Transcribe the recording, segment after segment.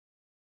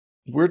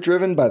We're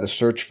driven by the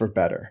search for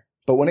better.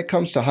 But when it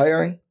comes to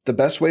hiring, the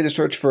best way to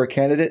search for a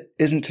candidate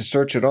isn't to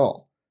search at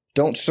all.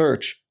 Don't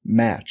search,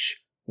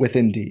 match with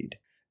Indeed.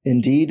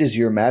 Indeed is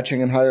your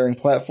matching and hiring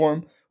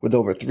platform with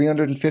over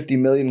 350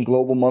 million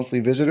global monthly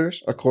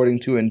visitors,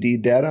 according to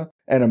Indeed data,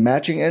 and a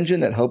matching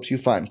engine that helps you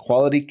find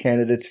quality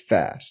candidates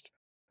fast.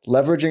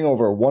 Leveraging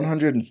over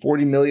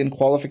 140 million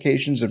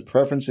qualifications and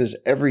preferences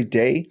every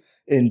day,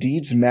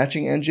 Indeed's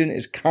matching engine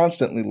is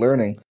constantly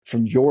learning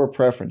from your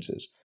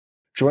preferences.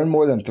 Join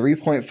more than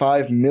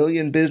 3.5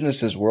 million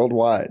businesses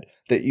worldwide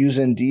that use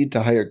Indeed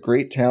to hire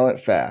great talent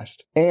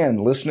fast.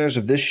 And listeners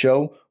of this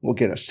show will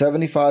get a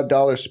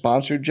 $75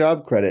 sponsored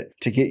job credit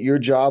to get your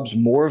jobs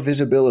more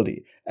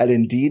visibility at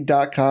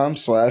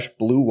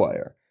Indeed.com/Blue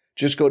Wire.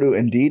 Just go to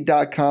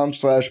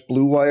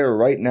Indeed.com/Blue Wire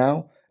right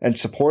now and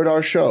support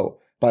our show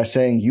by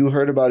saying you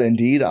heard about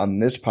Indeed on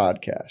this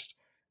podcast.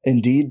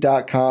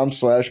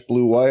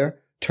 Indeed.com/Blue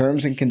Wire.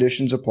 Terms and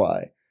conditions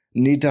apply.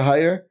 Need to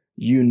hire?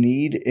 You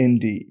need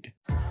Indeed.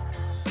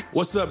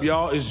 What's up,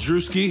 y'all? It's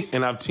Drewski,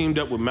 and I've teamed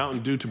up with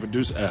Mountain Dew to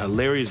produce a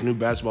hilarious new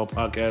basketball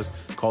podcast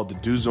called The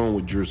Dew Zone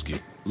with Drewski.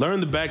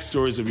 Learn the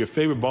backstories of your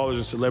favorite ballers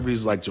and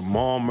celebrities like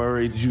Jamal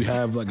Murray. Did you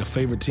have like a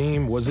favorite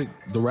team? Was it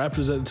the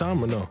Raptors at the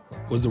time or no?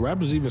 Was the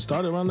Raptors even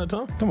started around that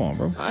time? Come on,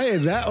 bro. I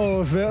ain't that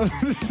old, fam.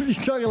 You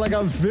talking like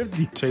I'm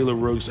 50. Taylor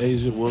Rooks,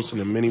 Asia Wilson,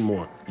 and many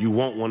more. You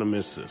won't want to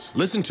miss this.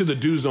 Listen to The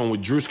Dew Zone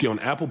with Drewski on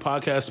Apple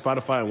Podcasts,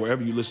 Spotify, and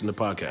wherever you listen to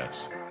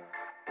podcasts.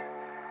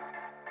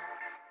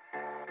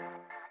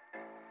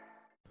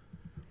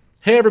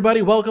 Hey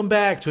everybody, welcome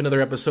back to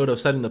another episode of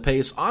Setting the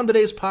Pace. On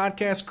today's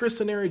podcast,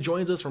 Chris Denari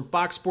joins us from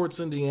Fox Sports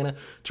Indiana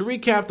to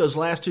recap those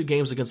last two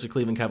games against the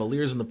Cleveland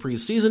Cavaliers in the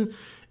preseason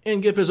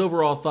and give his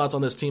overall thoughts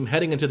on this team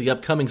heading into the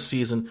upcoming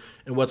season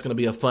and what's going to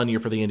be a fun year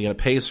for the Indiana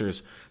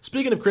Pacers.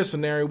 Speaking of Chris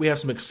Denari, we have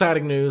some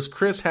exciting news.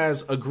 Chris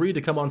has agreed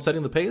to come on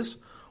Setting the Pace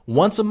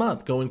once a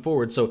month going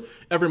forward. So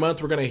every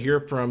month we're going to hear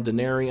from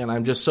Denari, and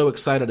I'm just so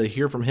excited to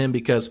hear from him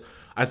because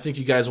I think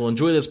you guys will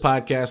enjoy this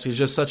podcast. He's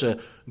just such a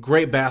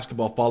great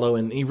basketball follow,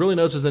 and he really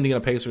knows his Indiana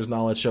Pacers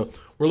knowledge. So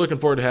we're looking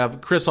forward to have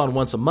Chris on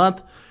once a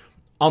month.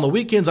 On the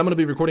weekends, I'm going to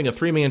be recording a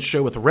three-man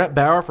show with Rhett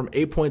Bauer from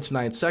 8 Points,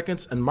 9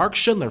 Seconds and Mark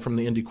Schindler from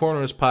the Indy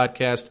Corners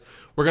podcast.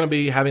 We're going to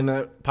be having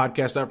that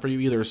podcast out for you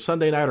either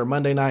Sunday night or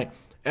Monday night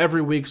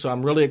every week, so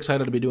I'm really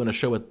excited to be doing a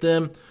show with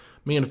them.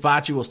 Me and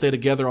Facci will stay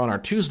together on our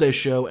Tuesday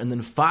show, and then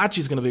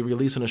Facci's going to be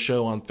releasing a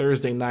show on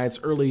Thursday nights,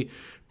 early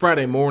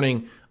Friday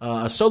morning,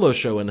 a solo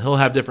show, and he'll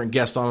have different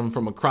guests on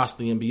from across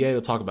the NBA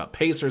to talk about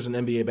Pacers and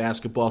NBA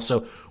basketball.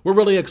 So we're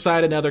really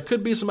excited. Now, there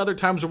could be some other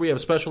times where we have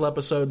special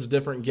episodes,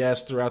 different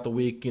guests throughout the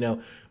week. You know,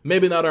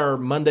 maybe not our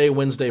Monday,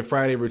 Wednesday,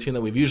 Friday routine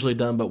that we've usually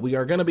done, but we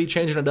are going to be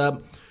changing it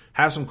up.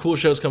 Have some cool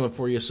shows coming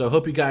for you, so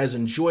hope you guys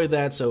enjoy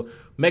that. So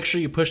make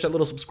sure you push that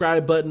little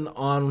subscribe button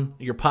on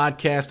your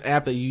podcast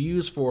app that you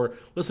use for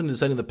listening to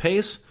Setting the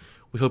Pace.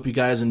 We hope you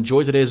guys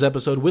enjoy today's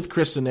episode with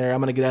Chris Denari. I'm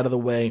going to get out of the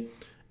way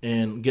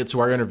and get to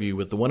our interview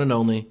with the one and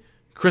only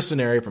Chris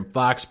Denari from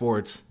Fox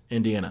Sports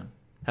Indiana.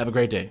 Have a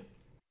great day.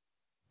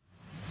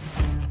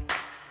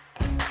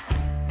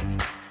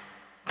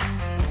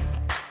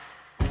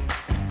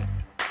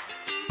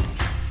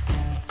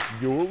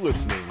 You're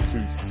listening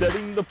to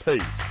Setting the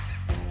Pace.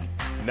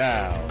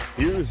 Now,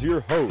 here's your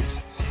hosts,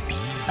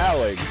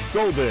 Alex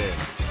Golden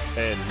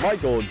and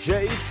Michael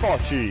J.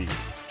 Facci.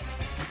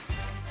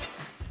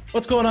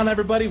 What's going on,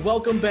 everybody?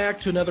 Welcome back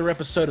to another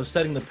episode of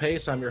Setting the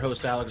Pace. I'm your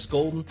host, Alex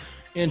Golden.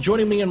 And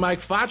joining me and Mike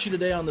Facci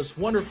today on this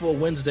wonderful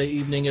Wednesday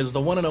evening is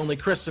the one and only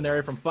Chris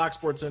Denari from Fox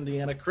Sports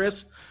Indiana.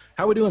 Chris,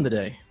 how are we doing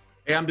today?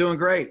 Hey, I'm doing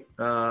great.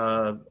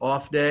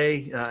 Off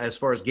day as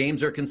far as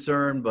games are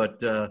concerned,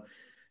 but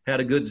had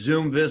a good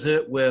Zoom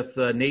visit with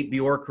Nate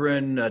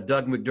Bjorkgren,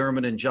 Doug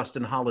McDermott, and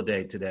Justin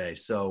Holiday today.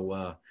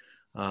 So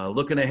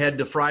looking ahead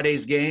to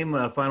Friday's game,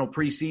 final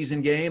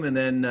preseason game, and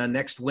then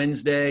next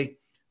Wednesday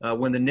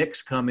when the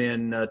Knicks come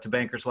in to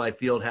Bankers Life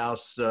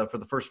Fieldhouse for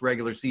the first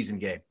regular season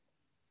game.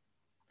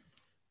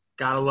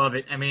 Gotta love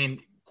it. I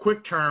mean,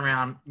 quick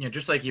turnaround,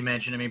 just like you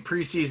mentioned. I mean,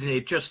 preseason,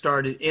 it just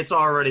started. It's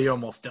already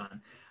almost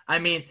done. I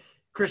mean,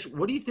 Chris,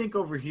 what do you think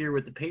over here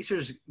with the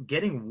Pacers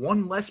getting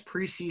one less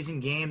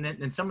preseason game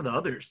than some of the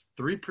others?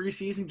 3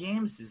 preseason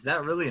games? Is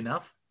that really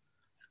enough?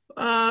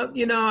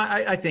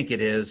 I think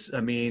it is.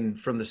 I mean,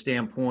 from the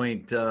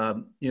standpoint,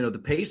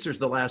 the Pacers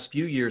the last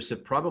few years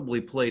have probably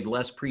played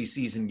less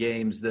preseason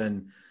games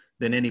than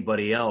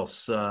anybody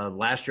else.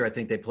 Last year, I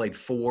think they played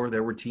 4.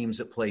 There were teams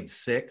that played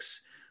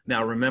 6.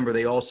 Now, remember,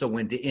 they also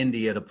went to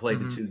India to play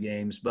the 2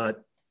 games.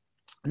 But,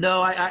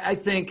 no, I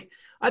think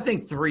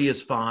 3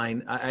 is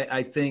fine.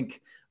 I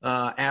think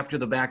after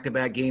the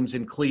back-to-back games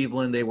in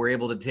Cleveland, they were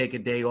able to take a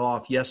day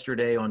off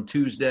yesterday on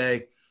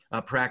Tuesday,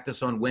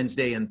 practice on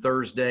Wednesday and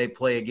Thursday,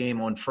 play a game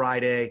on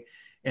Friday,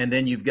 and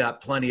then you've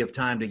got plenty of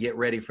time to get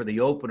ready for the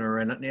opener.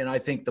 And I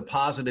think the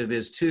positive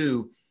is,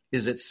 too,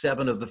 is that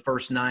 7 of the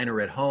first 9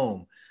 are at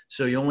home.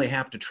 So you only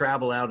have to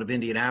travel out of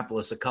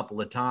Indianapolis a couple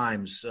of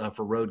times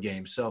for road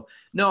games. So,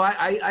 no,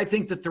 I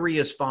think the 3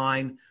 is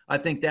fine. I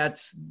think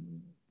that's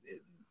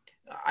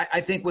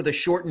I think with a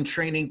shortened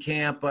training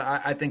camp,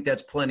 I think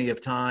that's plenty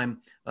of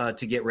time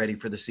to get ready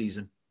for the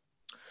season.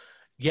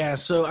 Yeah,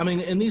 so, I mean,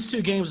 in these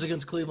two games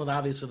against Cleveland,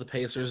 obviously the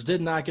Pacers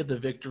did not get the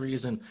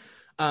victories, and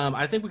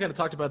I think we kind of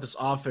talked about this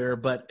off air,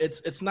 but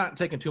it's not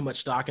taking too much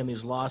stock in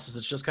these losses.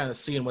 It's just kind of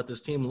seeing what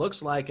this team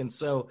looks like, and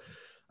so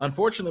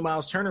unfortunately,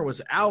 Miles Turner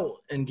was out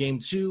in Game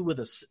 2 with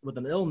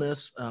an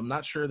illness. I'm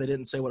not sure, they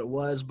didn't say what it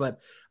was, but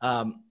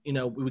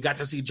we got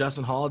to see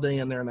Justin Holiday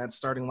in there in that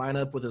starting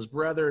lineup with his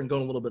brother and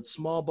going a little bit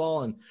small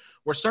ball, and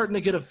we're starting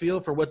to get a feel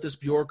for what this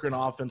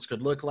Bjorkgren offense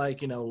could look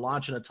like.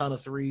 Launching a ton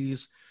of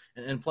threes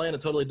and playing a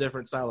totally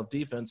different style of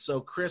defense. So,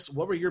 Chris,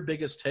 what were your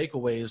biggest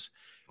takeaways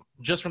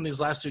just from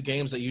these last two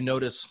games that you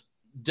noticed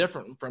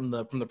different from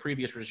the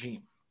previous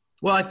regime?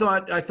 Well, I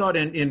thought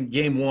in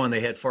Game 1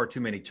 they had far too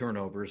many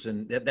turnovers,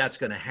 and that's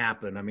going to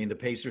happen. I mean, the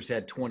Pacers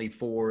had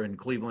 24 and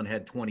Cleveland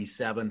had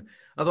 27.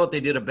 I thought they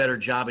did a better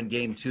job in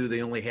Game 2.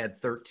 They only had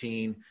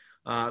 13.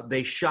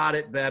 They shot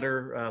it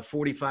better,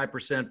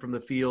 45% from the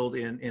field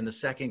in the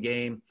second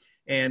game,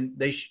 and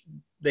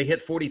they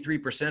hit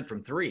 43%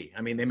 from three.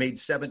 I mean, they made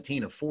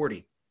 17 of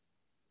 40.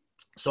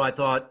 So I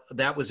thought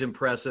that was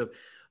impressive.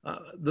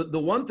 The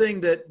one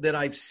thing that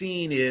I've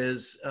seen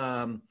is,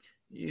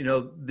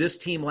 this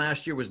team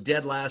last year was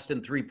dead last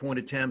in three-point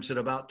attempts at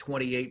about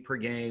 28 per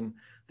game.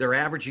 They're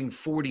averaging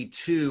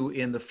 42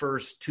 in the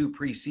first two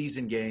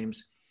preseason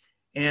games.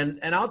 And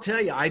I'll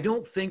tell you, I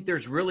don't think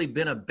there's really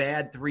been a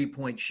bad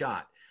three-point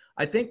shot.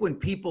 I think when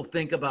people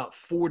think about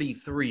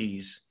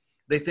 43s,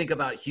 they think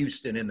about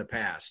Houston in the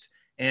past.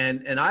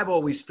 And I've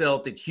always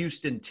felt that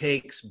Houston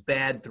takes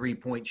bad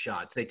three-point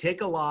shots. They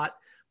take a lot,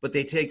 but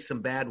they take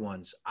some bad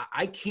ones.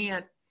 I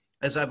can't,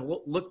 as I've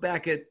looked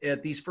back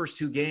at these first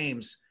two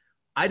games,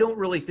 I don't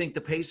really think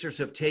the Pacers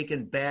have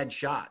taken bad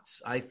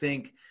shots. I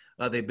think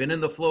they've been in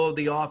the flow of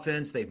the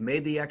offense. They've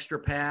made the extra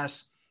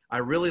pass. I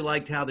really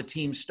liked how the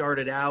team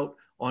started out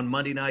on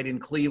Monday night in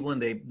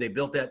Cleveland. They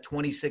built that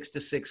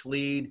 26-6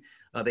 lead.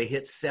 They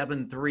hit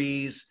 7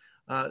 threes.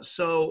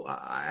 So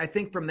I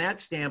think from that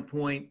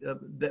standpoint,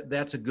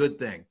 that's a good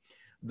thing.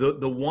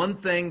 The one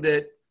thing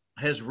that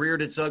has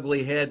reared its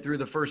ugly head through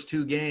the first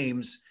two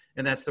games,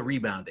 and that's the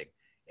rebounding.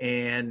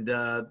 And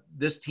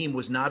this team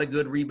was not a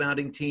good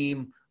rebounding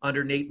team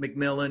under Nate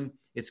McMillan.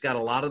 It's got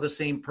a lot of the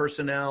same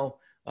personnel.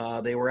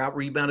 They were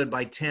out-rebounded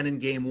by 10 in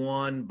Game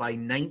 1, by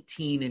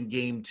 19 in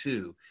Game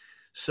 2.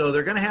 So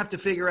they're going to have to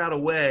figure out a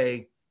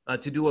way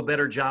to do a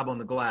better job on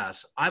the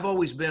glass. I've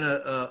always been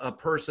a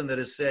person that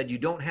has said you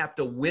don't have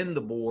to win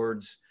the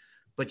boards,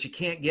 but you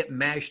can't get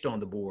mashed on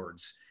the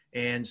boards.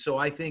 And so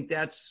I think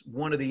that's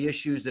one of the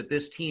issues that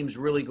this team's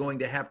really going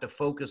to have to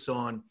focus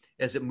on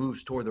as it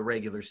moves toward the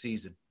regular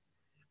season.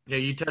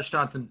 You touched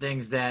on some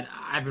things that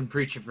I've been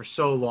preaching for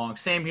so long.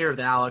 Same here with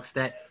Alex,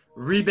 that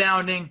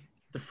rebounding,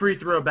 the free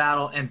throw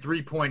battle, and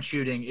three-point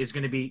shooting is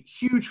going to be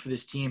huge for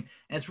this team.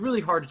 And it's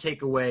really hard to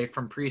take away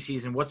from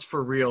preseason what's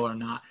for real or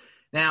not.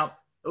 Now,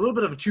 a little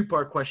bit of a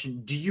two-part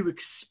question. Do you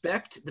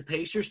expect the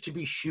Pacers to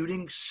be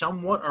shooting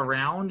somewhat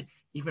around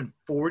even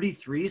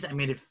 43s? I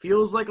mean, it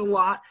feels like a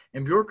lot.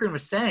 And Bjorkgren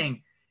was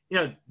saying,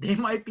 they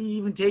might be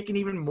even taking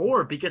even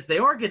more because they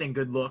are getting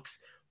good looks.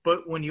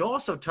 But when you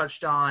also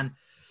touched on,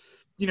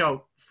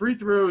 free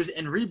throws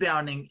and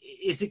rebounding,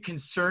 is it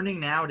concerning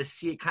now to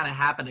see it kind of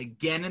happen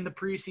again in the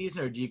preseason,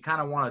 or do you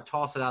kind of want to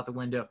toss it out the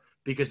window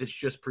because it's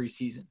just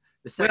preseason?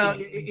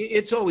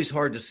 It's always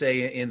hard to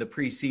say in the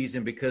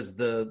preseason because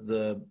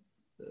the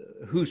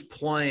who's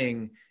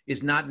playing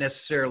is not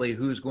necessarily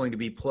who's going to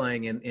be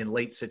playing in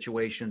late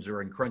situations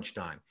or in crunch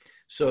time.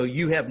 So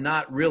you have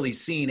not really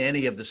seen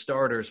any of the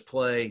starters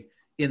play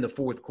in the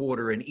fourth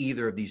quarter in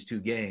either of these two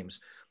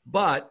games.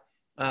 But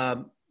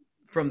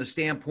from the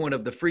standpoint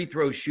of the free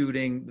throw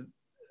shooting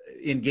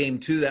in Game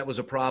 2, that was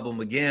a problem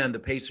again. The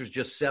Pacers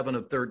just 7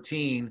 of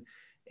 13,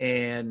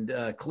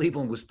 and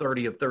Cleveland was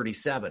 30 of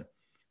 37.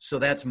 So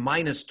that's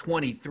minus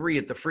 23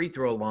 at the free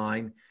throw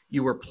line.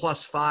 You were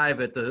plus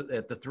 5 at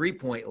the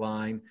three-point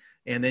line,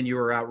 and then you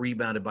were out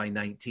rebounded by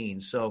 19.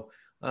 So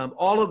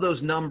all of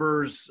those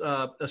numbers,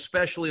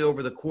 especially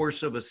over the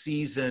course of a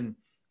season,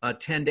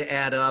 tend to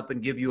add up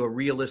and give you a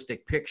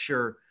realistic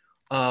picture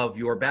of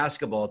your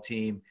basketball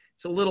team.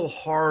 It's a little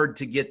hard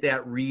to get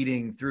that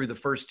reading through the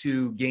first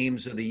two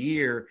games of the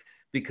year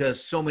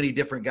because so many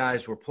different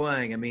guys were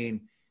playing. I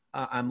mean,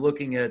 I'm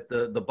looking at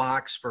the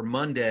box for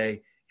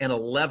Monday, and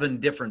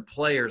 11 different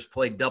players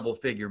played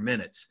double-figure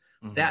minutes.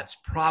 Mm-hmm. That's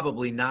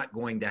probably not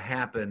going to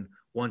happen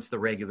once the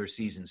regular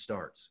season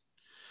starts.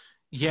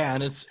 Yeah,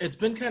 and it's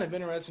been kind of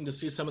interesting to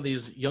see some of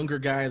these younger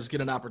guys get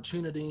an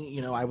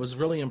opportunity. I was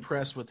really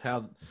impressed with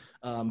how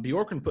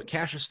Bjorkgren put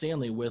Cassius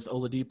Stanley with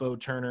Oladipo,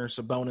 Turner,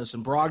 Sabonis,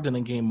 and Brogdon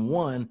in Game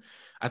 1.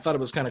 I thought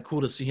it was kind of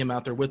cool to see him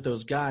out there with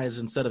those guys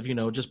instead of,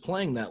 just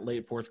playing that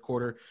late fourth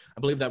quarter.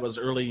 I believe that was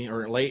early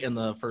or late in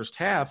the first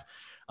half.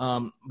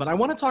 But I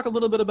want to talk a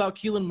little bit about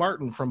Keelan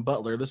Martin from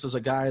Butler. This is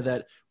a guy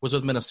that was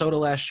with Minnesota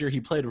last year.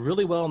 He played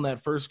really well in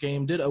that first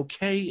game, did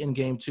okay in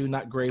Game 2,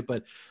 not great,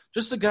 but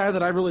just a guy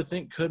that I really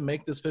think could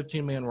make this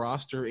 15-man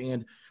roster.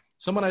 And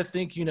someone I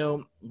think,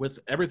 with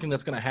everything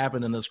that's going to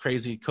happen in this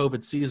crazy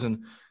COVID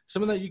season,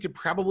 someone that you could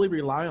probably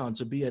rely on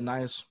to be a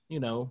nice,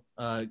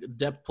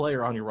 depth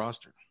player on your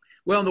roster.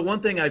 Well, the one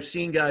thing I've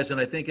seen, guys, and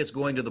I think it's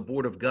going to the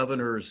Board of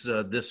Governors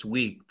this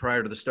week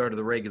prior to the start of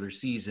the regular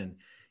season,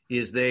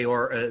 is they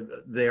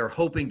are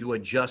hoping to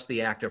adjust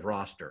the active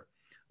roster.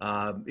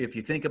 If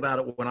you think about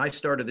it, when I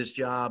started this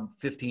job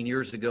 15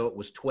 years ago, it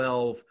was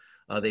 12.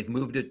 They've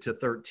moved it to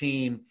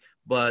 13,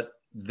 but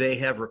they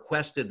have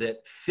requested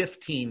that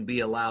 15 be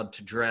allowed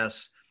to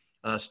dress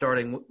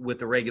starting with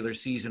the regular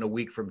season a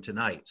week from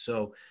tonight.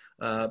 So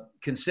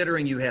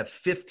considering you have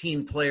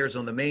 15 players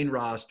on the main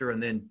roster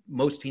and then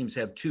most teams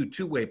have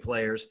two-way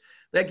players,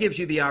 that gives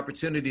you the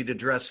opportunity to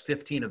dress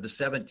 15 of the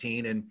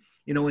 17. And,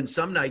 in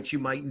some nights you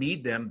might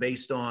need them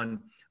based on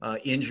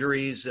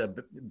injuries,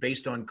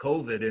 based on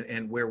COVID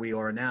and where we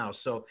are now.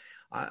 So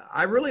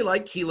I really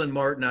like Keelan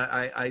Martin.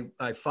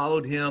 I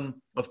followed him,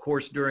 of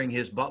course, during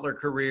his Butler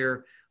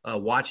career,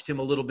 watched him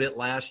a little bit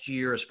last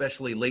year,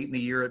 especially late in the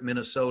year at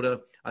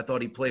Minnesota. I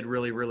thought he played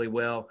really, really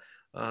well.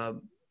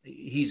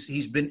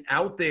 He's been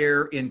out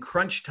there in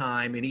crunch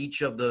time in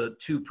each of the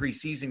 2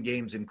 preseason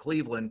games in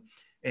Cleveland.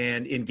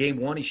 And in game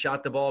 1, he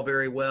shot the ball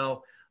very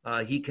well.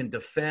 He can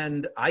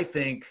defend, I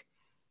think,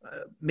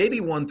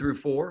 maybe 1 through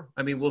 4.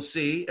 I mean, we'll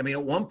see. I mean,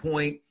 at one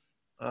point,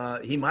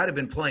 he might have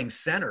been playing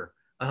center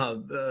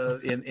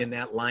in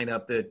that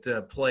lineup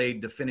that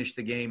played to finish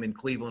the game in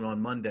Cleveland on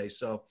Monday.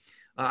 So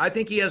I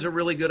think he has a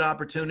really good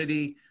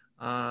opportunity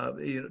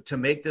to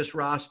make this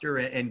roster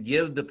and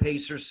give the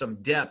Pacers some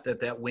depth at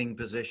that wing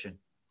position.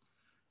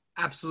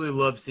 Absolutely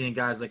love seeing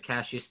guys like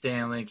Cassius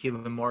Stanley and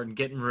Keelan Martin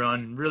getting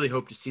run. Really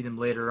hope to see them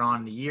later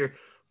on in the year.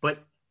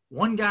 But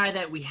one guy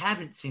that we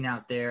haven't seen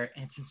out there,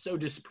 and it's been so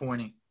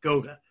disappointing,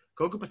 Goga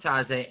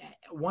Bitadze,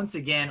 once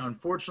again,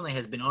 unfortunately,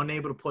 has been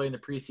unable to play in the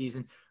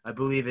preseason. I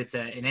believe it's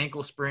an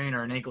ankle sprain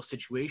or an ankle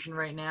situation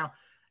right now.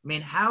 I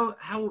mean, how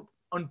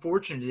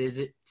unfortunate is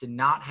it to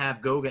not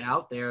have Goga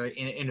out there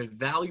in a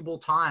valuable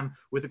time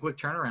with a quick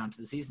turnaround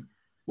to the season?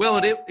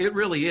 Well, it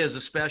really is,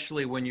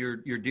 especially when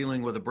you're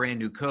dealing with a brand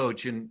new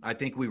coach. And I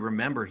think we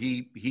remember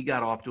he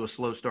got off to a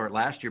slow start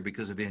last year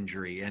because of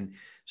injury. And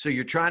so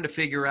you're trying to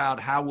figure out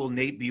how will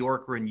Nate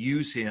Bjorkgren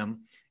use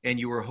him. And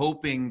you were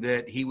hoping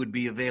that he would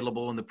be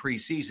available in the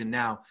preseason.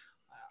 Now,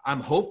 I'm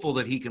hopeful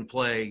that he can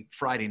play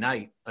Friday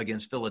night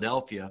against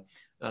Philadelphia,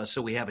 so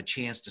we have a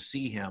chance to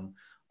see him.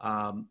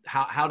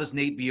 How does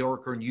Nate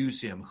Bjorkgren use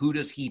him? Who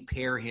does he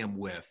pair him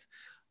with?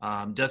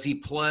 Does he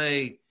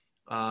play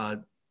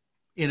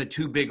in a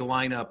too big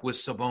lineup with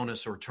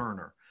Sabonis or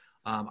Turner?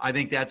 I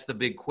think that's the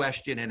big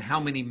question, and how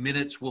many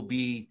minutes will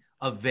be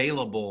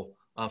available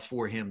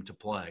for him to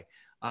play.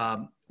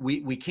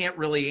 We can't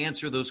really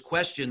answer those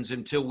questions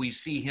until we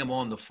see him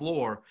on the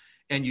floor,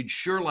 and you'd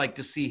sure like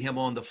to see him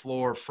on the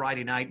floor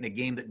Friday night in a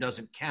game that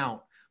doesn't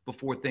count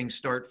before things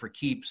start for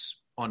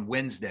keeps on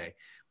Wednesday.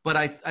 But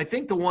I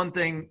think the one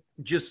thing,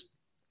 just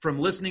from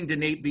listening to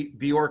Nate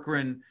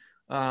Bjorkgren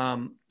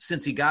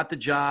since he got the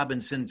job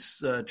and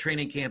since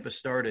training camp has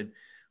started,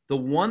 the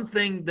one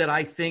thing that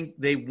I think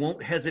they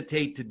won't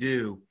hesitate to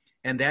do,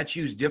 and that's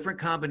use different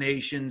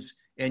combinations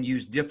and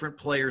use different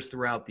players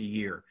throughout the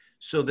year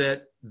so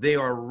that they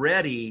are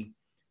ready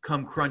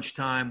come crunch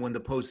time when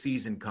the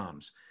postseason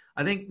comes.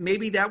 I think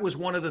maybe that was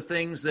one of the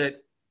things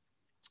that,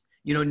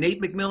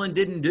 Nate McMillan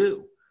didn't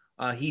do.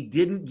 He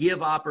didn't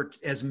give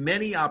as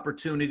many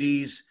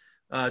opportunities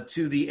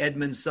to the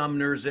Edmund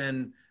Sumners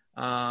and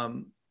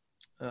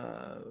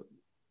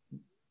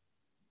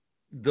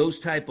those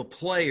type of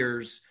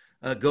players,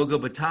 Goga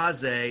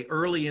Bitadze,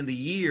 early in the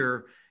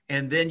year,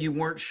 and then you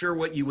weren't sure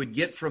what you would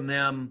get from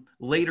them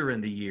later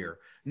in the year.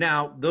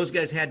 Now, those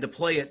guys had to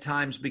play at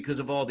times because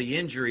of all the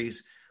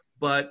injuries,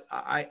 but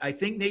I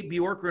think Nate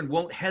Bjorkgren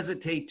won't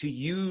hesitate to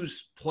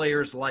use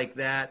players like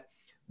that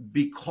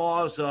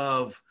because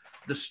of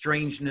the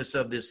strangeness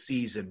of this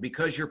season,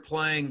 because you're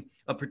playing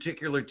a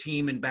particular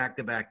team in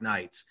back-to-back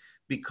nights,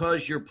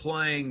 because you're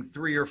playing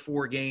 3 or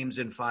 4 games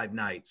in 5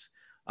 nights.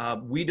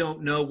 We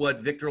don't know what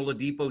Victor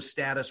Oladipo's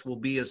status will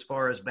be as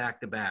far as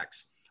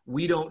back-to-backs.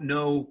 We don't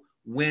know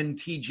when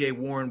TJ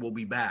Warren will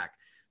be back.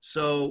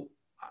 So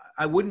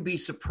I wouldn't be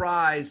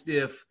surprised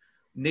if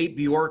Nate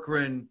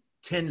Bjorkgren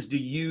tends to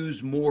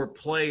use more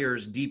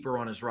players deeper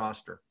on his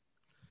roster.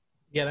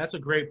 Yeah, that's a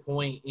great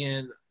point.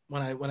 And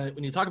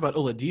when you talk about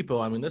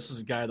Oladipo, I mean, this is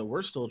a guy that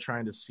we're still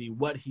trying to see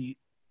what he's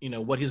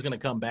going to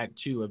come back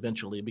to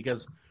eventually,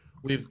 because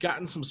we've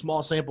gotten some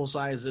small sample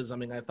sizes. I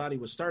mean, I thought he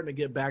was starting to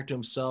get back to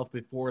himself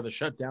before the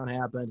shutdown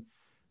happened.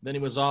 Then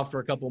he was off for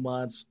a couple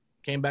months,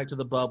 came back to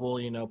the bubble,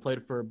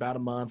 played for about a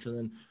month and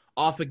then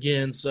off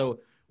again. So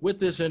with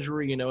this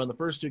injury, in the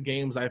first 2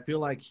 games, I feel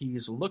like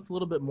he's looked a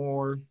little bit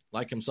more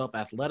like himself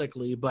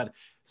athletically, but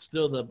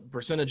still the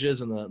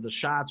percentages and the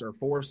shots are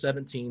 4 of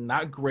 17,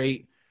 not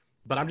great.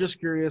 But I'm just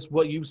curious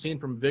what you've seen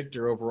from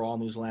Victor overall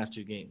in these last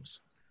 2 games.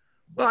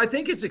 Well, I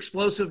think his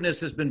explosiveness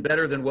has been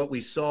better than what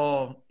we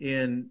saw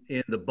in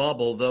the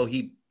bubble, though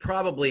he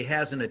probably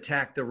hasn't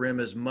attacked the rim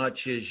as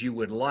much as you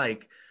would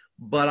like.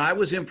 But I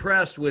was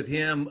impressed with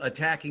him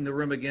attacking the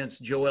rim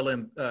against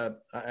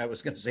I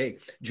was going to say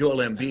Joel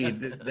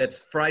Embiid. That's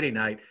Friday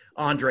night.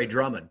 Andre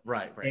Drummond.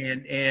 Right.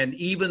 And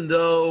even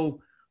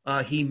though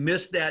he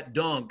missed that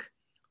dunk,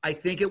 I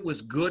think it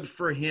was good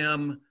for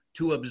him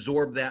to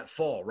absorb that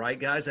fall. Right,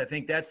 guys? I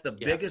think that's the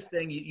biggest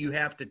thing you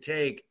have to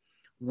take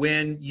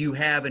when you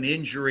have an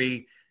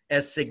injury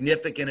as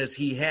significant as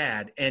he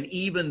had. And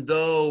even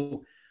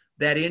though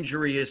that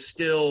injury is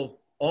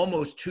still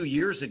almost 2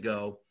 years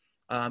ago,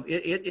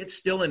 it's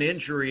still an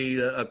injury,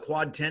 a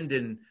quad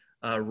tendon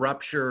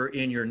rupture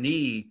in your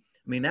knee.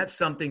 I mean, that's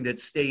something that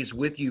stays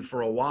with you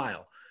for a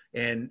while.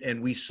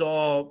 And we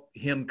saw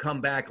him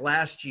come back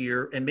last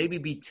year and maybe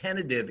be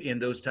tentative in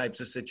those types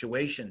of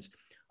situations.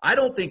 I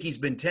don't think he's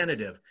been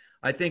tentative.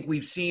 I think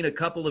we've seen a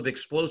couple of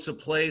explosive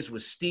plays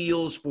with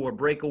steals for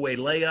breakaway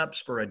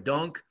layups, for a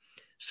dunk.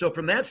 So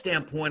from that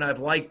standpoint, I've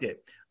liked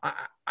it.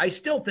 I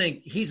still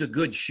think he's a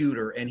good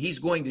shooter, and he's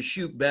going to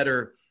shoot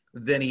better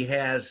than he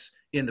has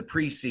in the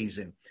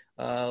preseason.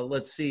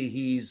 Let's see,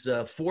 he's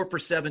 4 for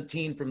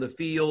 17 from the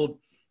field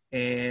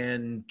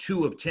and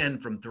 2 of 10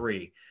 from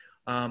 3.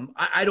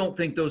 I don't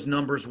think those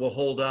numbers will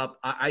hold up.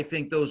 I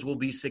think those will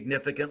be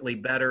significantly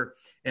better.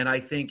 And I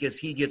think as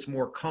he gets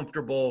more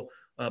comfortable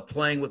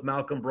playing with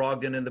Malcolm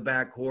Brogdon in the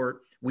backcourt,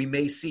 we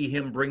may see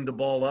him bring the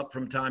ball up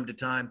from time to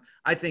time.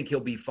 I think he'll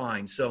be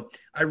fine. So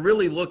I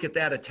really look at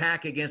that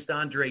attack against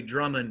Andre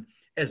Drummond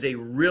as a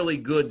really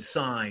good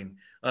sign,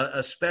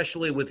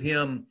 especially with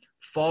him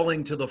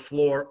falling to the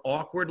floor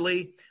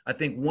awkwardly. I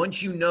think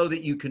once you know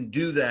that you can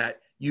do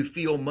that, you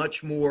feel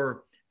much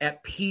more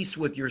at peace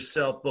with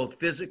yourself, both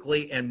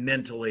physically and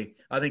mentally.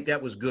 I think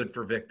that was good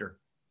for Victor.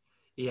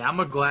 Yeah, I'm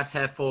a glass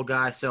half full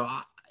guy. So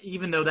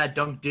even though that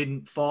dunk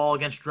didn't fall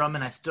against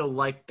Drummond, I still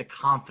like the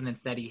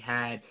confidence that he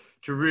had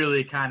to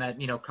really kind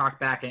of, cock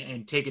back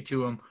and take it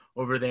to him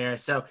over there.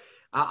 So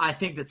I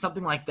think that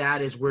something like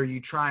that is where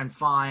you try and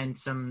find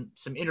some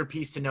inner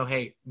peace to know,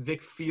 hey,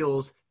 Vic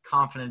feels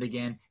confident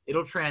again.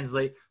 It'll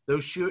translate.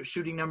 Those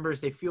shooting numbers,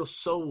 they feel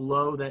so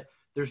low that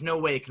there's no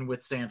way it can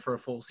withstand for a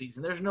full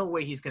season. There's no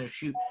way he's going to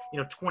shoot,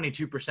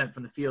 22%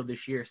 from the field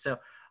this year. So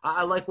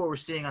I like what we're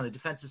seeing on the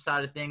defensive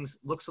side of things.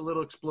 Looks a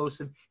little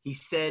explosive. He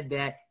said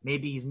that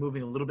maybe he's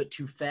moving a little bit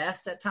too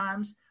fast at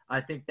times. I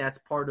think that's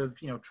part of,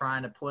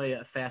 trying to play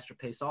a faster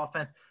paced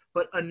offense.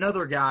 But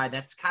another guy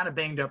that's kind of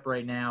banged up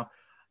right now,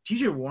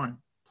 TJ Warren.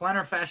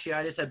 Plantar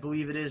fasciitis, I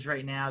believe it is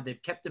right now.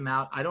 They've kept him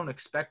out. I don't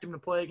expect him to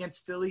play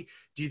against Philly.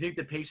 Do you think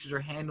the Pacers are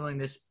handling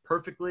this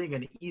perfectly,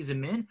 going to ease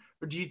him in?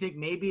 Or do you think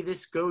maybe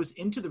this goes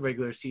into the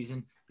regular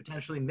season,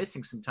 potentially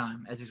missing some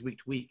time as he's week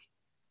to week?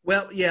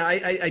 Well, yeah,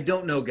 I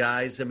don't know,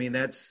 guys. I mean,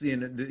 that's,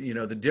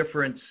 the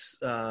difference,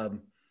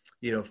 from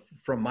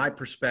my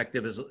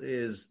perspective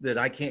is that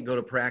I can't go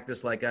to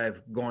practice like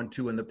I've gone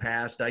to in the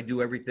past. I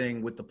do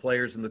everything with the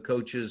players and the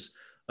coaches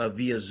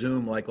via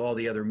Zoom like all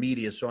the other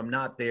media. So I'm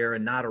not there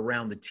and not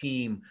around the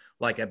team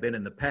like I've been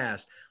in the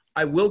past.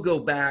 I will go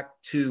back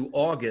to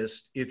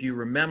August, if you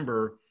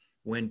remember,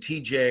 when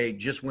TJ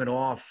just went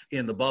off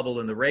in the bubble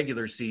in the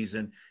regular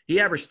season. He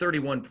averaged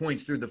 31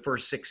 points through the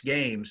first 6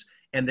 games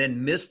and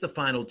then missed the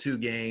final 2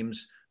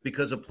 games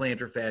because of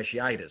plantar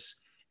fasciitis,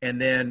 and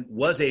then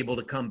was able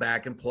to come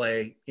back and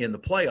play in the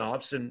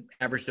playoffs and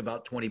averaged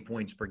about 20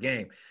 points per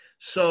game.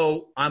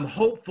 So I'm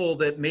hopeful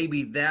that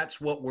maybe that's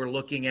what we're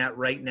looking at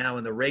right now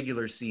in the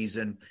regular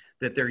season,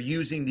 that they're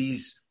using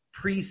these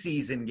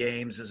preseason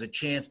games as a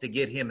chance to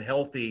get him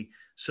healthy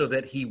so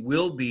that he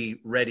will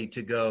be ready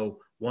to go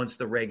once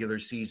the regular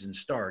season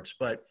starts.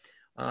 But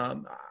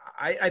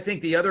I think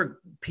the other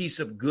piece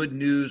of good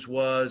news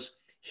was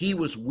he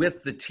was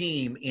with the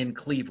team in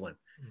Cleveland.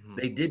 Mm-hmm.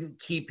 They didn't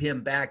keep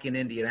him back in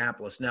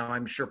Indianapolis. Now,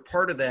 I'm sure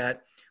part of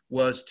that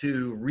was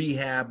to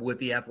rehab with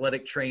the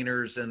athletic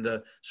trainers and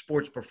the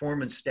sports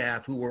performance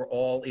staff who were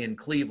all in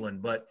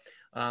Cleveland. But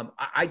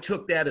I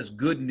took that as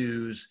good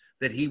news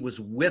that he was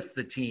with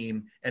the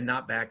team and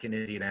not back in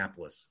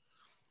Indianapolis.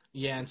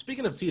 Yeah, and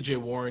speaking of TJ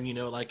Warren,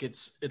 like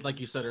like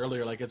you said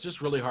earlier, like it's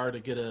just really hard to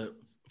get a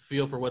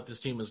feel for what this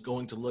team is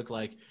going to look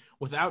like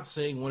without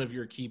seeing one of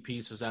your key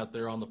pieces out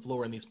there on the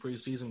floor in these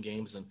preseason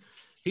games. And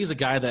he's a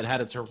guy that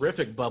had a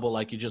terrific bubble,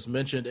 like you just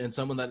mentioned, and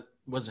someone that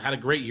had a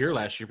great year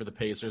last year for the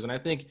Pacers. And I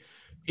think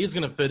he's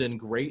going to fit in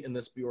great in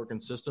this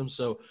Bjorken system.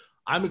 So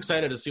I'm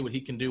excited to see what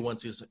he can do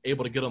once he's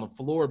able to get on the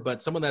floor.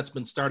 But someone that's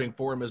been starting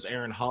for him is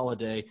Aaron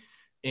Holiday.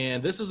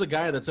 And this is a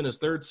guy that's in his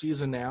 3rd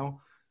season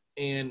now.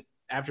 And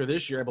after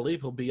this year, I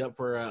believe he'll be up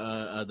for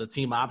the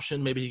team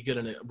option. Maybe he get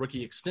a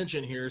rookie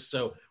extension here.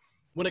 So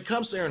when it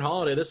comes to Aaron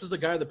Holiday, this is the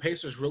guy the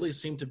Pacers really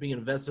seem to be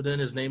invested in.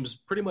 His name's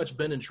pretty much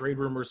been in trade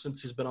rumors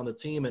since he's been on the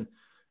team. And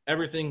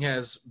everything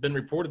has been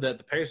reported that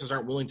the Pacers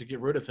aren't willing to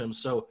get rid of him.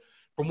 So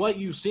from what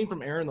you've seen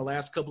from Aaron the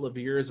last couple of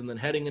years and then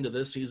heading into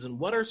this season,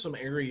 what are some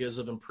areas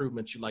of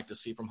improvement you'd like to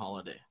see from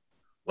Holiday?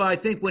 Well, I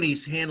think when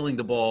he's handling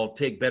the ball,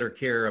 take better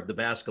care of the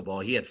basketball.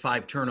 He had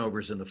 5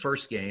 turnovers in the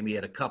first game. He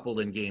had a couple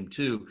in game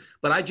 2.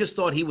 But I just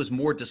thought he was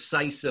more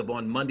decisive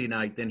on Monday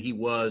night than he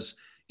was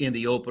in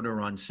the opener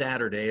on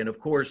Saturday. And, of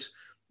course,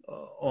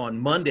 on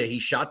Monday, he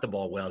shot the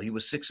ball well. He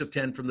was 6 of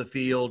 10 from the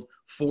field,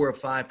 4 of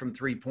 5 from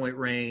three-point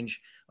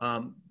range.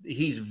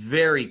 He's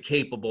very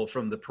capable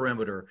from the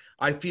perimeter.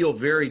 I feel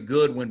very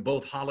good when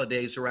both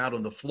Holidays are out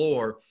on the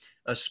floor,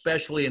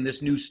 especially in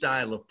this new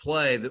style of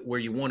play where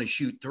you want to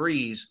shoot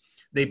threes.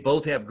 They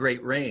both have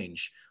great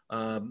range.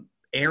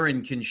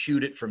 Aaron can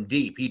shoot it from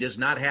deep. He does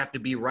not have to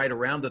be right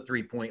around the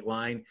three-point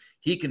line.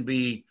 He can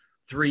be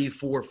 3,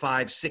 4,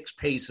 5, 6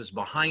 paces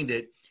behind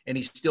it, and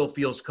he still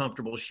feels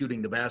comfortable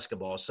shooting the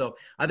basketball. So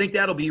I think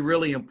that'll be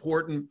really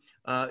important.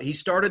 He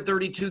started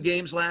 32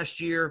 games last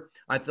year.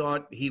 I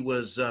thought he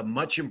was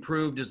much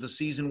improved as the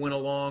season went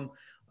along.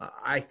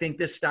 I think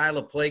this style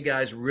of play,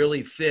 guys,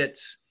 really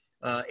fits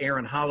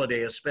Aaron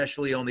Holiday,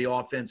 especially on the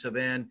offensive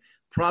end.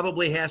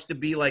 Probably has to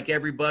be, like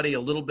everybody, a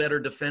little better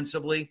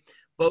defensively.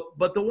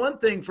 But the one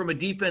thing from a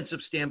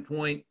defensive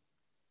standpoint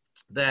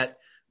that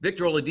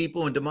Victor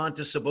Oladipo and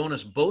Domantas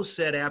Sabonis both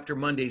said after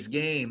Monday's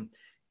game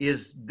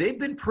is they've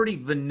been pretty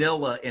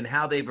vanilla in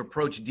how they've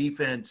approached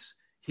defense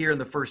here in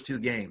the first 2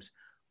 games.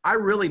 I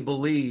really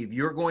believe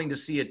you're going to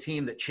see a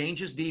team that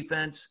changes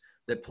defense,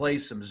 that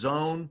plays some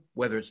zone,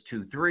 whether it's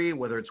 2-3,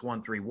 whether it's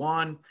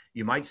 1-3-1.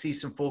 You might see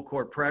some full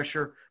court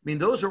pressure. I mean,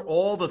 those are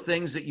all the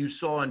things that you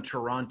saw in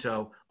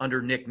Toronto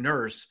under Nick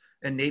Nurse,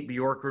 and Nate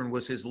Bjorkgren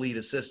was his lead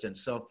assistant.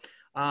 So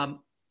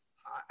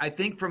I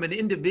think from an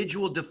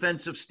individual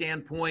defensive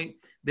standpoint,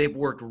 they've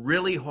worked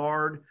really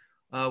hard.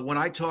 When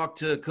I talked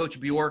to Coach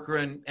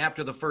Bjorkgren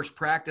after the first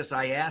practice,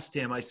 I asked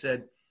him, I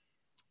said,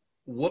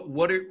 what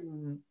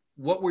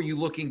were you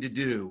looking to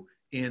do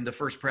in the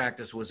first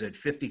practice? Was it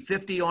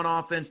 50-50 on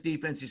offense,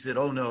 defense? He said,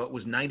 oh, no, it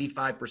was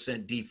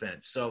 95%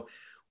 defense. So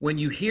when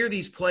you hear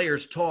these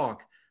players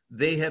talk,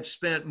 they have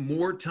spent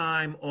more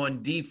time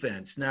on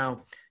defense.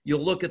 Now,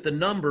 you'll look at the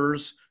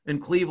numbers,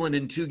 and Cleveland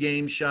in 2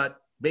 games shot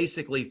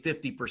basically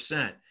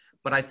 50%.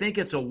 But I think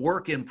it's a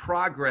work in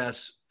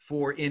progress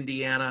for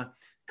Indiana,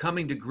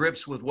 coming to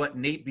grips with what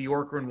Nate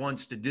Bjorkgren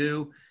wants to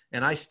do.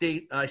 And I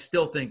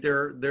still think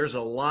there's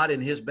a lot in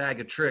his bag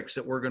of tricks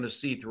that we're going to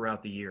see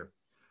throughout the year.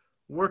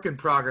 Work in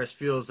progress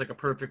feels like a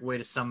perfect way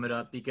to sum it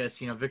up because,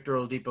 Victor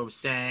Oladipo was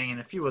saying and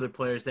a few other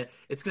players that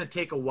it's going to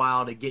take a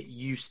while to get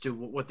used to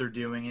what they're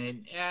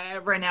doing.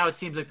 And right now it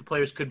seems like the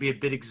players could be a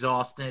bit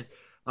exhausted.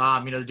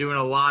 They're doing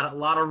a lot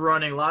of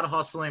running, a lot of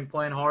hustling,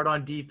 playing hard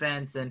on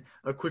defense and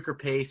a quicker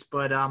pace.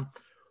 But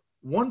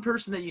one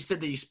person that you said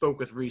that you spoke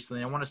with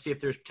recently, I want to see if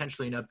there's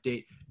potentially an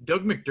update.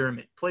 Doug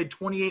McDermott played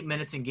 28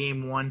 minutes in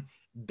game 1,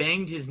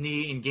 banged his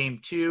knee in game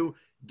 2,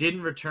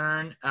 didn't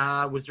return.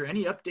 Was there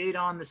any update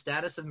on the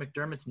status of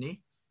McDermott's knee?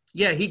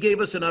 Yeah, he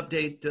gave us an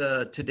update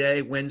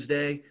today,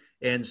 Wednesday,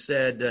 and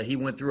said he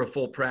went through a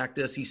full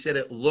practice. He said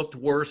it looked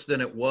worse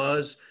than it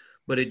was,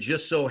 but it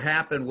just so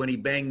happened when he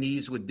banged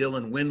knees with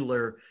Dylan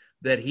Windler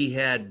that he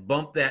had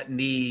bumped that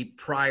knee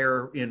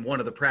prior in one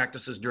of the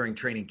practices during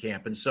training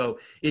camp. And so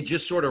it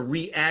just sort of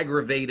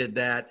re-aggravated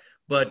that.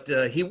 But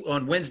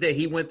on Wednesday,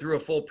 he went through a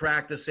full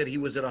practice, said he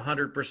was at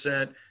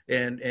 100%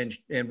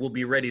 and will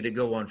be ready to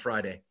go on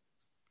Friday.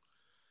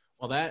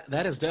 Well,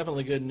 that is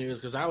definitely good news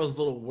because I was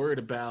a little worried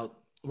about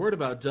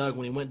Doug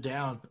when he went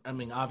down. I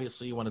mean,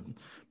 obviously you want to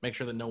make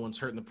sure that no one's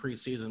hurt in the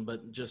preseason,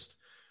 but just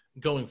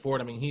going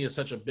forward, I mean, he is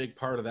such a big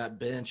part of that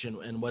bench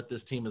and what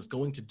this team is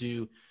going to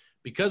do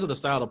because of the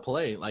style of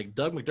play. Like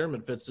Doug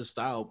McDermott fits this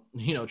style,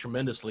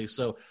 tremendously.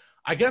 So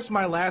I guess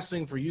my last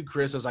thing for you,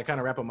 Chris, as I kind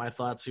of wrap up my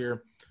thoughts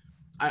here,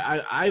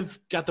 I've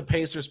got the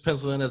Pacers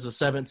penciled in as a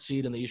 7th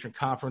seed in the Eastern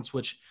Conference,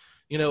 which,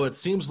 it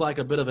seems like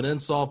a bit of an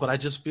insult, but I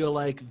just feel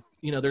like,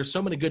 there's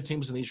so many good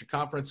teams in the Eastern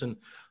Conference, and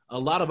a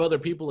lot of other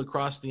people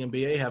across the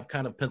NBA have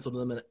kind of penciled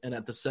them in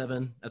at the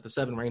 7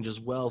 range as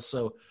well.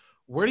 So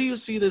where do you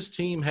see this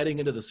team heading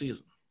into the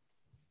season?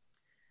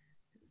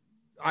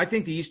 I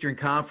think the Eastern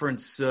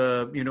Conference,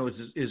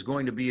 is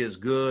going to be as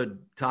good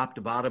top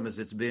to bottom as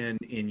it's been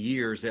in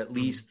years, at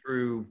least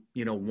through,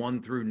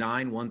 1 through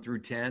 9, 1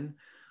 through 10.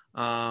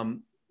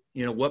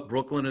 What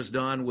Brooklyn has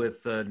done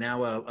with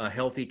now a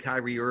healthy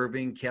Kyrie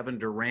Irving, Kevin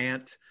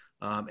Durant,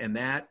 and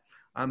that.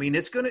 I mean,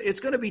 it's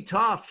gonna be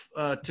tough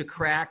to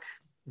crack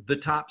the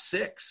top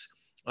 6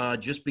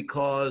 just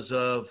because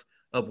of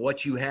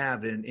what you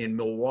have in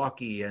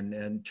Milwaukee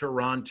and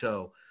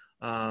Toronto.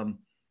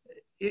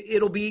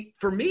 It'll be,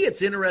 for me,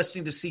 it's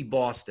interesting to see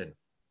Boston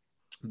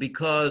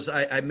because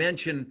I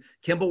mentioned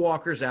Kemba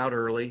Walker's out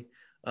early.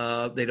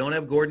 They don't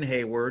have Gordon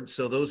Hayward,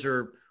 so those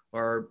are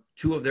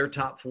 2 of their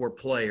top 4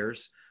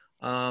 players.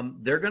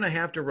 They're going to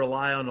have to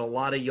rely on a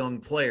lot of young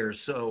players.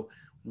 So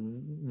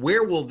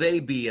where will they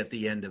be at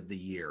the end of the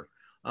year?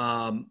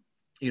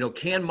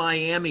 Can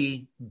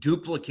Miami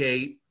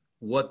duplicate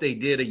what they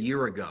did a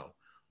year ago?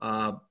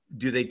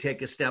 Do they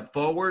take a step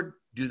forward?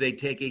 Do they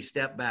take a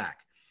step back?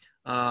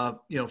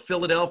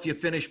 Philadelphia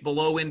finished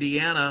below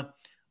Indiana.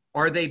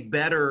 Are they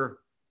better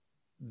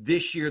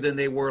this year than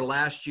they were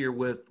last year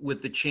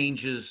with the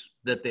changes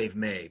that they've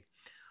made?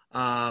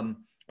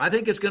 I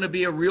think it's going to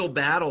be a real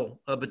battle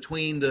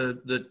between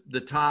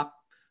the top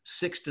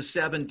 6 to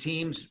 7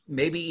 teams,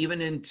 maybe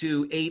even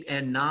into 8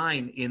 and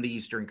 9 in the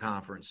Eastern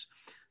Conference.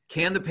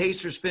 Can the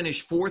Pacers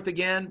finish fourth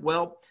again?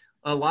 Well,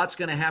 a lot's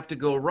going to have to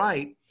go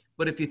right.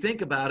 But if you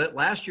think about it,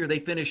 last year they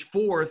finished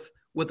fourth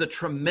with a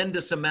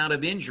tremendous amount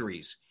of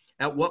injuries.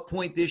 At what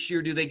point this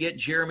year do they get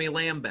Jeremy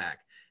Lamb back?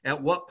 At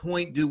what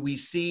point do we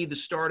see the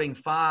starting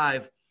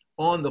five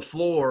on the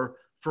floor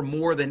for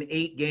more than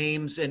 8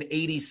 games and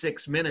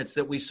 86 minutes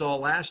that we saw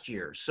last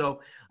year?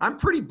 So I'm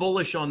pretty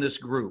bullish on this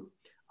group.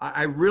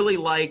 I really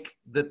like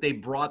that they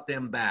brought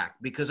them back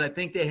because I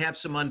think they have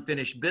some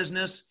unfinished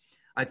business.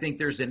 I think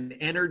there's an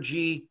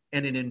energy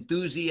and an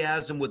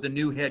enthusiasm with the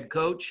new head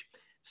coach.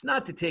 It's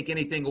not to take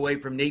anything away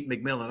from Nate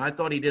McMillan. I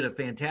thought he did a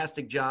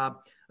fantastic job,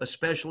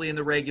 especially in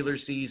the regular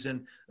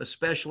season,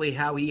 especially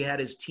how he had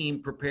his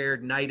team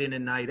prepared night in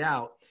and night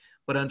out.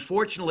 But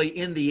unfortunately,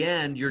 in the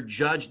end, you're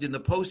judged in the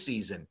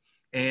postseason.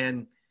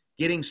 And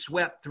getting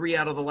swept 3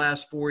 out of the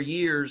last 4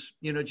 years,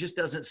 just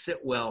doesn't sit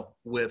well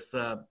with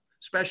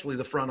especially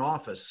the front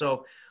office.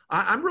 So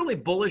I'm really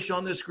bullish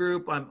on this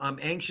group. I'm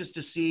anxious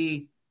to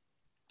see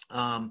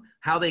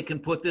how they can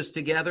put this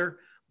together.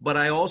 But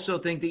I also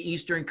think the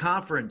Eastern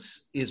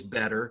Conference is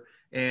better,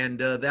 and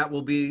that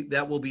will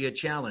be a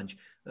challenge.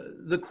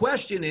 The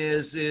question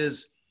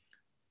is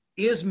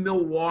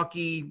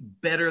Milwaukee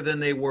better than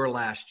they were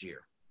last year?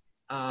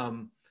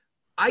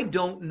 I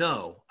don't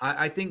know.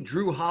 I think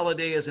Drew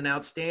Holiday is an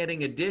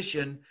outstanding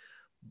addition,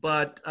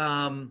 but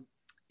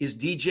is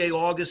DJ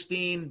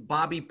Augustine,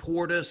 Bobby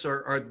Portis,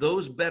 are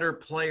those better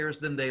players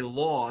than they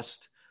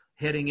lost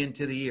heading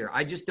into the year?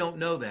 I just don't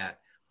know that.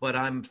 But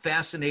I'm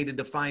fascinated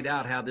to find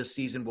out how this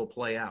season will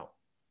play out.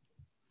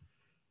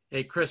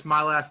 Hey, Chris,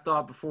 my last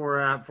thought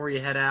before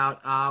you head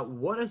out.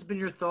 What has been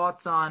your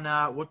thoughts on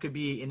what could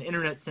be an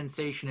internet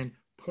sensation in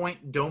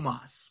Point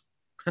Domas?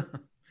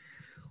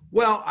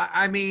 Well,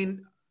 I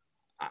mean,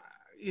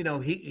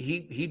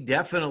 he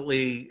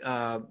definitely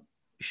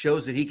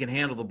shows that he can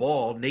handle the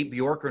ball. Nate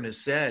Bjorkgren has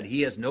said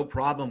he has no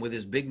problem with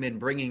his big men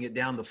bringing it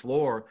down the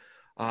floor.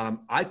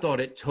 I thought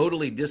it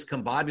totally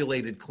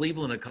discombobulated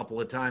Cleveland a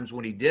couple of times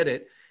when he did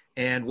it.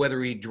 And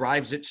whether he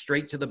drives it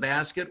straight to the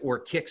basket or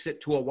kicks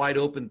it to a wide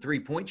open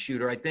 3-point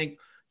shooter, I think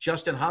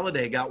Justin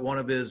Holiday got one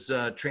of his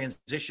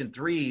transition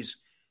threes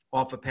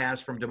off a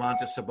pass from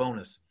Domantas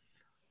Sabonis.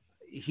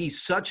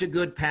 He's such a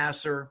good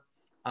passer.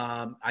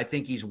 I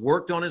think he's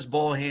worked on his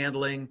ball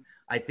handling.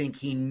 I think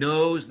he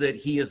knows that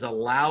he is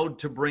allowed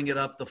to bring it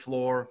up the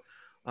floor.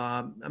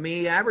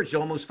 He averaged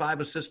almost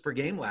 5 assists per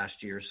game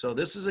last year. So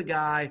this is a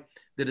guy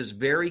that is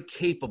very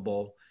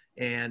capable.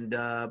 And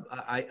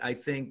I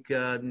think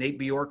Nate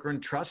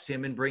Bjorkgren trusts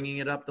him in bringing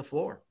it up the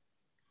floor.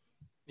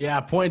 Yeah,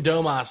 Point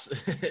Domas,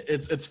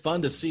 it's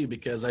fun to see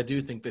because I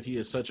do think that he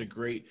is such a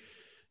great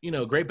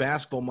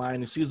basketball mind.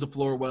 He sees the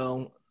floor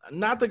well.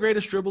 Not the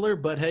greatest dribbler,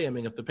 but hey,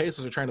 if the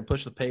Pacers are trying to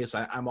push the pace,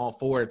 I'm all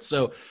for it.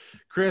 So,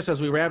 Chris, as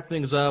we wrap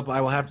things up,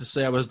 I will have to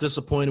say I was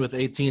disappointed with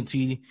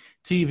AT&T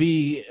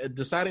TV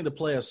deciding to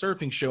play a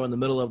surfing show in the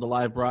middle of the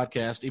live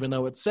broadcast, even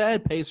though it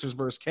said Pacers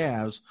versus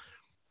Cavs.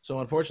 So,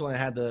 unfortunately, I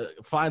had to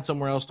find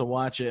somewhere else to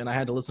watch it, and I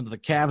had to listen to the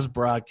Cavs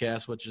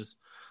broadcast, which is,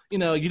 you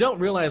don't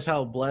realize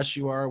how blessed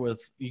you are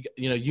with,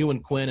 you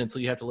and Quinn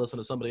until you have to listen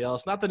to somebody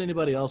else. Not that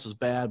anybody else is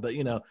bad, but,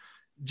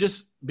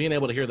 just being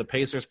able to hear the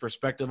Pacers'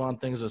 perspective on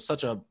things is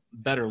such a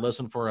better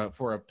listen for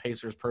a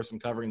Pacers person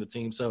covering the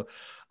team. So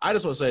I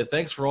just want to say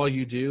thanks for all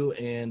you do,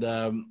 and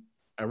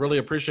I really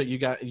appreciate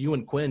you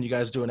and Quinn. You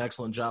guys do an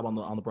excellent job on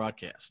the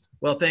broadcast.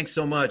 Well, thanks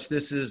so much.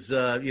 This is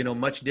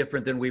much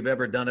different than we've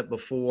ever done it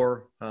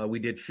before. We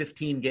did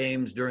 15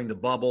 games during the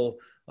bubble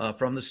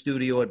from the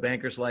studio at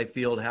Bankers Life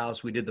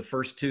Fieldhouse. We did the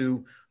first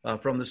 2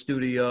 from the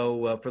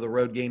studio for the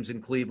road games in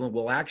Cleveland.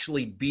 We'll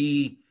actually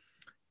be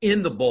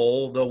in the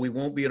bowl, though we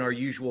won't be in our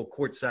usual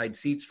courtside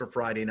seats for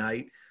Friday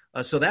night.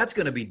 So that's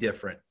going to be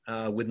different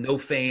with no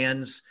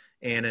fans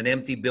and an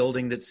empty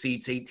building that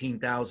seats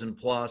 18,000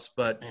 plus.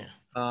 But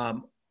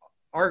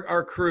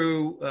our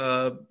crew,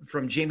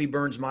 from Jamie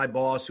Burns, my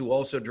boss, who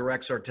also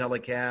directs our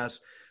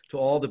telecast, to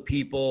all the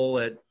people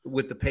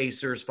with the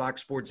Pacers, Fox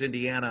Sports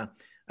Indiana.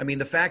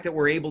 The fact that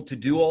we're able to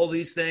do all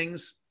these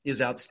things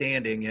is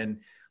outstanding.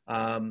 And,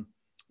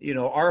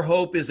 our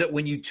hope is that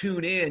when you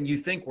tune in, you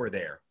think we're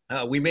there.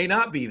 We may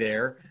not be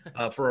there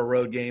for a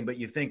road game, but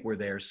you think we're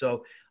there.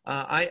 So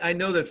I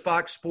know that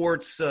Fox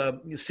Sports,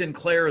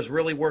 Sinclair is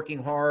really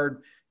working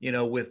hard,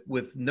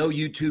 with no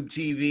YouTube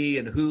TV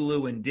and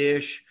Hulu and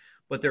Dish,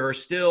 but there are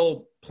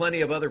still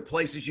plenty of other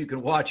places you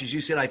can watch. As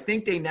you said, I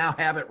think they now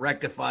have it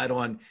rectified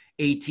on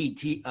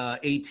AT&T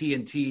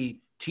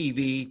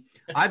TV.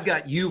 I've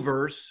got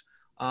Uverse.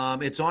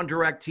 It's on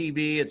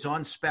DirecTV. It's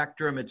on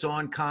Spectrum. It's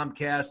on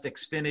Comcast,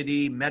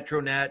 Xfinity,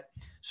 MetroNet.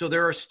 So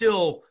there are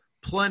still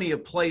plenty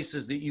of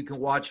places that you can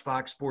watch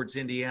Fox Sports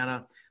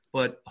Indiana,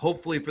 but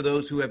hopefully for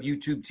those who have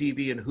YouTube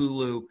TV and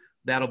Hulu,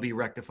 that'll be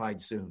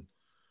rectified soon.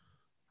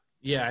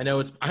 Yeah, I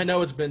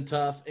know it's been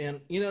tough,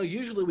 and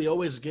usually we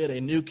always get a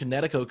new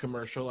Connecticut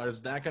commercial.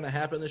 Is that going to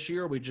happen this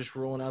year, or are we just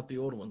rolling out the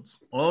old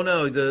ones? Oh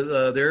no,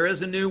 there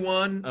is a new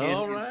one.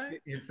 All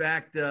right. In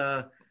fact,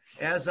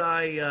 as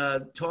I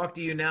talk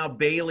to you now,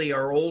 Bailey,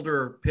 our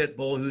older pit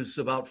bull, who's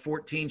about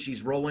 14,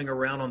 she's rolling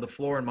around on the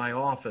floor in my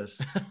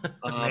office.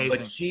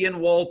 But she and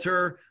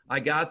Walter, I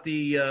got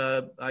the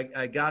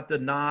I got the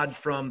nod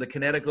from the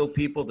Kinetico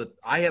people that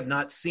I have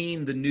not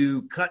seen the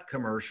new cut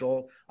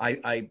commercial.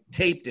 I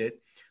taped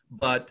it,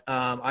 but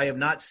I have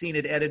not seen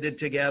it edited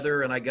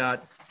together, and I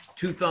got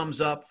 2 thumbs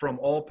up from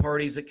all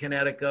parties at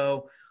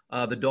Kinetico.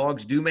 The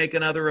dogs do make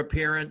another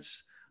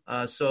appearance.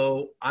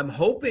 So I'm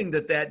hoping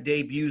that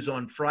debuts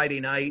on Friday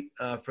night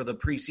for the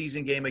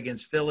preseason game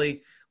against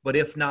Philly. But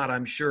if not,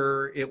 I'm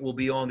sure it will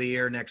be on the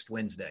air next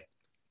Wednesday.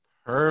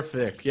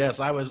 Perfect. Yes,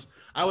 I was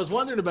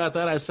wondering about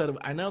that. I said,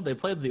 I know they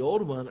played the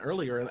old one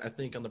earlier, I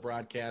think, on the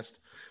broadcast.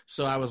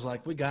 So I was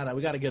like, we got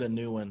to get a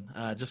new one,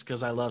 just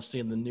because I love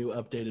seeing the new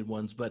updated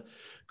ones. But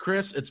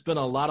Chris, it's been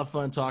a lot of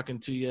fun talking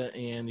to you,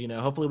 and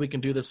hopefully we can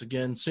do this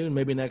again soon,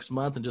 maybe next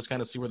month, and just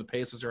kind of see where the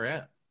Pacers are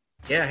at.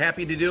 Yeah,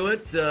 happy to do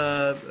it.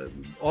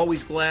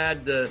 Always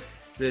glad that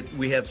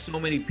we have so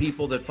many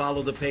people that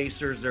follow the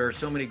Pacers. There are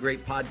so many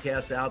great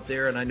podcasts out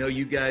there, and I know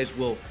you guys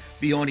will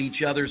be on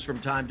each other's from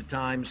time to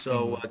time.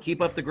 So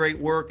keep up the great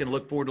work, and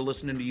look forward to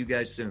listening to you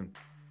guys soon.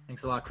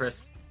 Thanks a lot,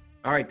 Chris.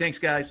 All right, thanks,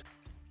 guys.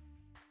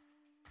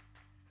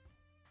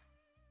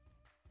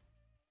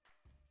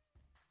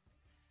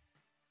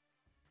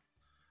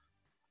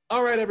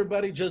 All right,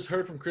 everybody, just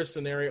heard from Chris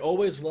Denari.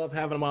 Always love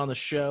having him on the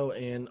show,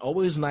 and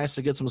always nice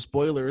to get some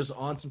spoilers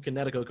on some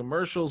Kinetico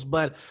commercials.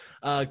 But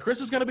Chris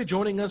is going to be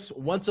joining us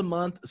once a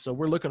month, so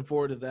we're looking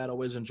forward to that.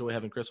 Always enjoy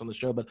having Chris on the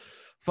show. But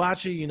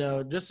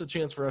Facci, just a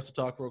chance for us to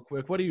talk real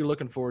quick. What are you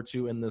looking forward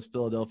to in this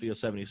Philadelphia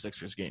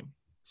 76ers game?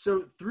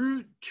 So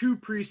through 2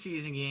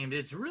 preseason games,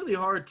 it's really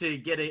hard to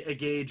get a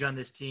gauge on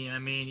this team. I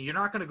mean, you're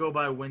not going to go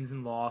by wins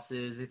and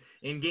losses.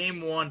 In game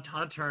 1,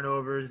 ton of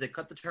turnovers. They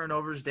cut the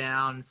turnovers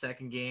down in the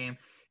second game.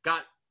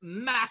 Got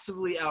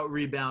massively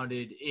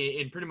out-rebounded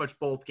in pretty much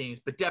both games,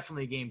 but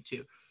definitely game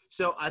 2.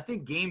 So I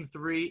think game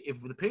 3,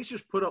 if the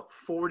Pacers put up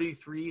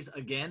 43s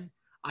again,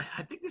 I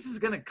think this is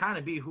going to kind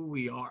of be who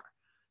we are.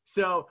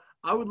 So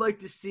I would like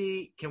to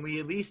see, can we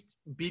at least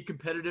be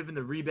competitive in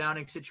the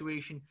rebounding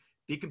situation,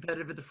 be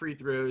competitive at the free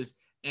throws,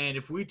 and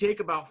if we take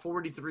about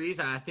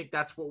 43s, I think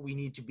that's what we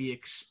need to be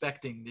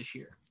expecting this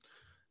year.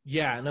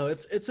 Yeah, no,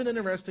 it's an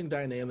interesting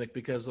dynamic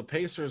because the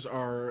Pacers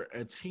are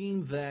a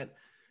team that –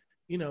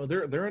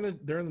 they're in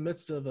the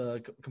midst of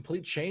a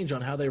complete change on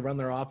how they run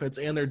their offense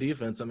and their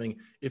defense. I mean,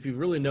 if you've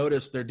really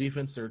noticed their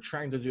defense, they're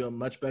trying to do a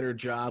much better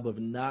job of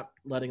not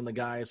letting the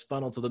guys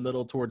funnel to the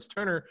middle towards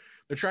Turner.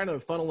 They're trying to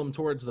funnel them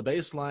towards the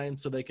baseline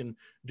so they can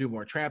do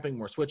more trapping,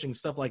 more switching,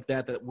 stuff like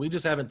that we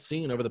just haven't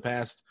seen over the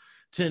past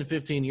 10,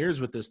 15 years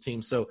with this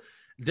team. So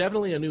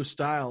definitely a new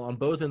style on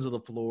both ends of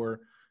the floor.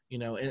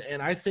 And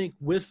I think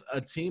with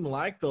a team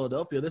like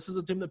Philadelphia, this is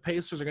a team that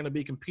Pacers are going to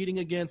be competing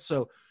against.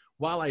 So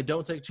while I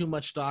don't take too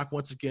much stock,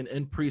 once again,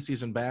 in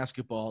preseason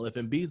basketball, if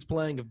Embiid's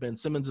playing, if Ben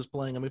Simmons is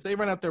playing, if they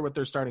run out there with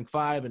their starting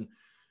 5 and,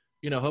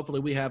 hopefully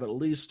we have at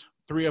least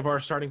 3 of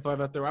our starting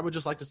 5 out there, I would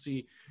just like to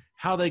see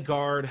how they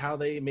guard, how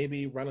they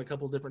maybe run a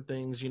couple different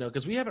things,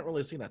 because we haven't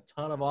really seen a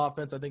ton of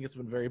offense. I think it's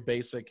been very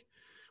basic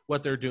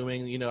what they're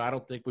doing. I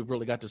don't think we've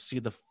really got to see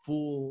the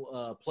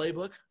full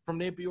playbook from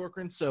Nate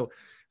Bjorkgren. So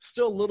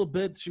still a little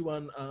bit to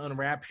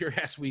unwrap here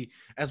as we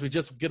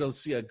just get to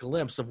see a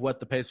glimpse of what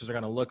the Pacers are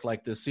going to look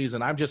like this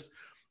season. I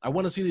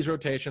want to see these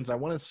rotations. I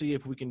want to see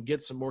if we can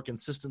get some more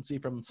consistency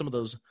from some of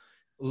those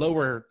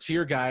lower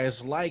tier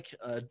guys like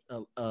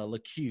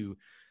LeCue,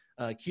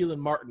 Keelan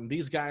Martin,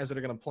 these guys that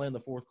are going to play in the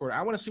fourth quarter.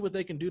 I want to see what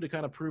they can do to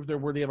kind of prove they're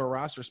worthy of a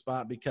roster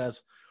spot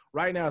because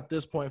right now at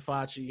this point,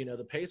 Facci,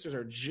 the Pacers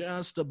are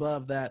just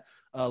above that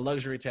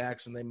luxury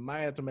tax, and they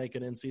might have to make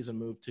an in-season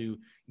move to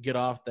get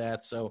off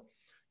that. So,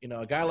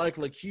 a guy like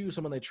LeCue,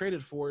 someone they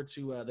traded for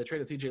they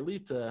traded TJ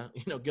Leaf to,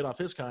 get off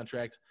his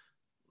contract.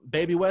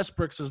 Baby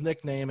Westbrook's his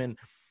nickname, and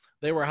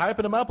they were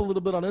hyping him up a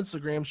little bit on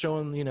Instagram,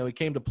 showing, he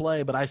came to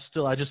play, but I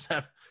just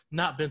have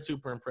not been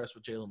super impressed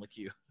with Jalen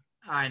LeCue.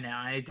 I know.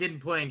 I didn't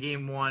play in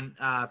game 1,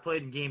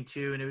 played in game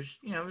 2, and it was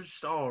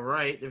just all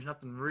right. There's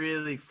nothing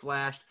really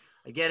flashed.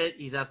 I get it.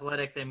 He's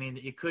athletic. I mean,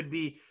 there could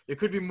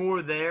be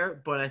more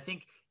there, but I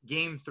think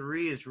game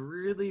 3 is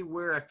really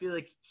where I feel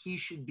like he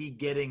should be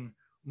getting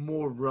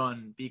more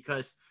run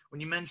because when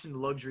you mentioned the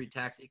luxury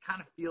tax, it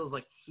kind of feels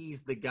like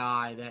he's the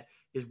guy that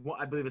is,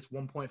 I believe it's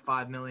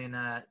 $1.5 million,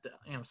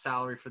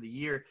 salary for the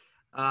year.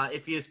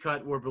 If he is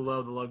cut, we're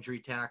below the luxury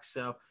tax.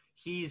 So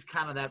he's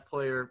kind of that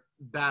player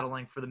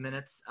battling for the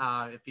minutes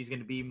if he's going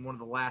to be one of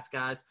the last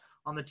guys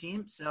on the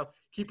team. So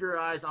keep your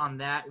eyes on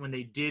that when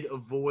they did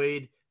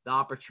avoid the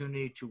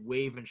opportunity to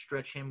waive and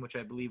stretch him, which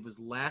I believe was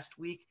last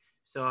week.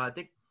 So I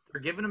think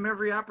they're giving him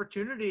every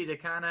opportunity to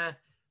kind of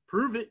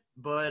prove it.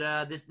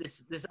 But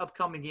this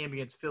upcoming game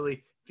against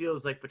Philly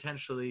feels like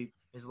potentially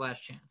his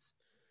last chance.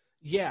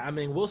 Yeah, I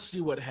mean, we'll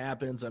see what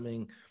happens. I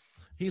mean,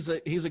 he's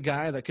a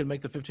guy that could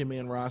make the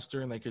 15-man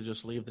roster, and they could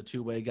just leave the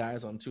two-way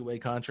guys on two-way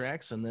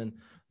contracts, and then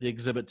the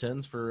Exhibit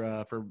 10s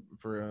for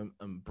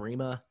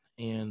Brema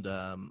and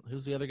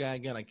who's the other guy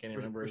again? I can't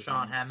remember.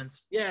 Rashawn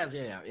Hammonds. Yeah,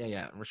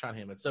 Rashawn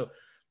Hammonds. So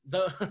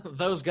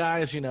those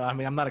guys,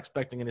 I'm not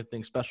expecting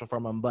anything special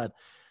from them, but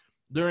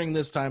during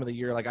this time of the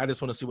year, like, I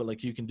just want to see what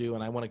like you can do,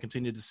 and I want to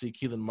continue to see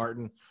Keelan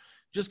Martin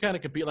just kind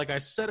of compete. Like I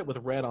said it with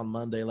Red on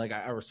Monday,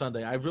 or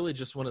Sunday. I really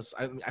just want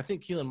to. I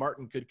think Keelan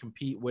Martin could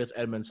compete with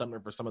Edmund Sumner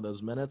for some of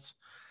those minutes,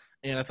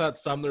 and I thought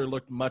Sumner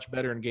looked much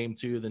better in Game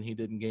 2 than he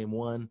did in Game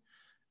 1.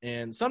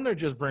 And Sumner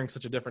just brings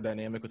such a different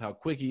dynamic with how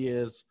quick he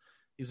is,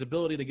 his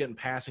ability to get in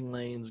passing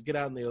lanes, get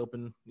out in the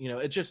open.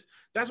 That's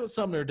what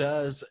Sumner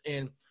does,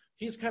 and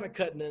he's kind of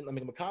cutting in. I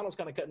mean, McConnell's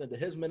kind of cutting into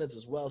his minutes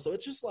as well. So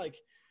it's just like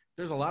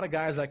there's a lot of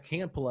guys that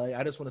can play.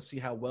 I just want to see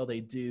how well they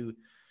do,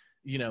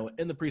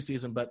 in the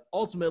preseason. But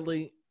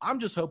ultimately, I'm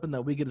just hoping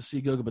that we get to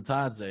see Goga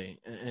Batadze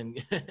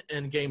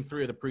in Game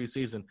 3 of the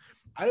preseason.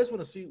 I just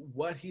want to see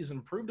what he's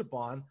improved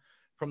upon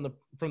from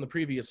the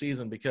previous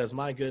season, because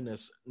my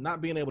goodness,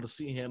 not being able to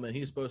see him, and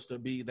he's supposed to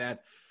be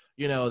that,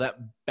 that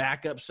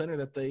backup center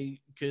that they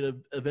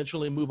could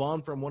eventually move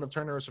on from one of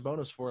Turner or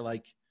Sabonis for.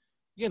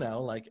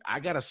 I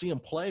got to see him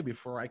play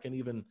before I can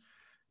even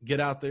get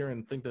out there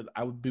and think that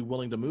I would be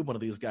willing to move one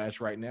of these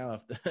guys right now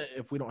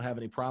if we don't have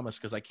any promise,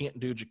 because I can't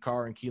do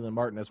Jakar and Keelan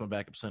Martin as my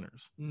backup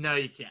centers. No,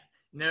 you can't.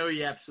 No,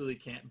 you absolutely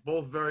can't.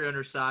 Both very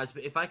undersized.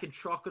 But if I could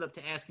chalk it up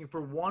to asking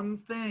for one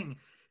thing,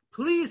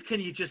 please,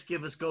 can you just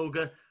give us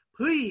Goga?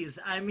 Please.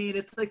 I mean,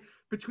 it's like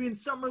between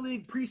Summer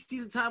League,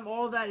 preseason time,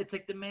 all of that, it's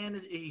like the man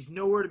he's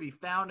nowhere to be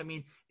found. I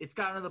mean, it's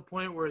gotten to the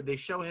point where they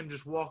show him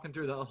just walking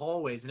through the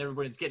hallways and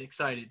everybody's getting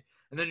excited.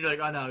 And then you're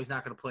like, oh, no, he's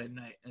not going to play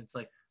tonight. And it's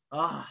like,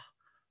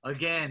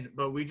 again,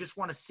 but we just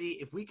want to see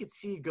if we could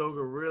see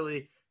Goga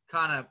really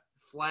kind of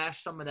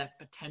flash some of that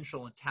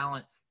potential and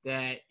talent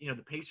that,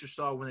 the Pacers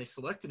saw when they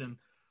selected him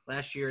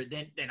last year,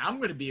 then I'm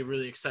going to be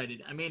really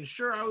excited. I mean,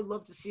 sure, I would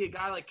love to see a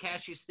guy like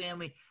Cassius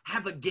Stanley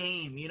have a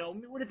game.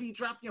 What if he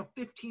dropped,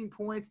 15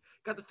 points,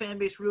 got the fan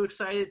base real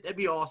excited? That'd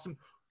be awesome.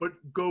 But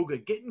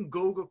getting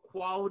Goga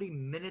quality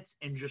minutes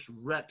and just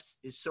reps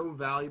is so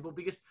valuable,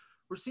 because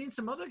we're seeing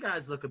some other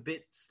guys look a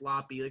bit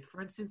sloppy. Like,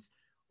 for instance,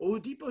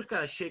 Oladipo's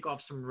got to shake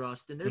off some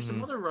rust, and there's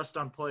some other rust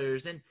on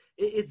players, and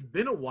it's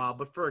been a while.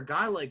 But for a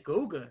guy like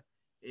Goga,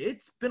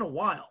 it's been a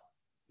while.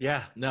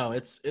 Yeah, no,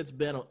 it's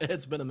been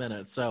a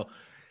minute. So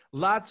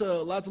lots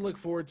to look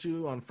forward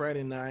to on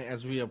Friday night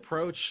as we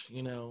approach,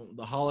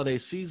 the holiday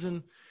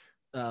season.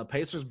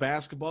 Pacers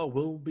basketball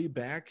will be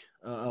back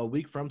a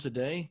week from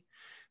today.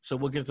 So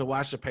we'll get to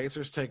watch the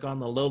Pacers take on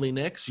the lowly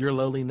Knicks, your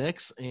lowly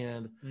Knicks,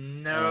 and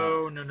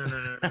no.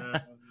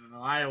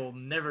 I will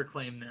never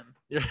claim them.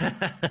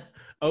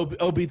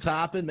 Obi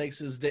Toppin makes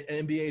his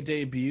NBA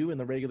debut in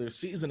the regular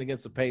season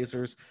against the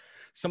Pacers.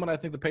 Someone I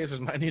think the Pacers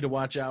might need to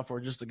watch out for,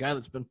 just a guy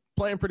that's been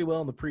playing pretty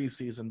well in the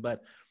preseason.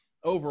 But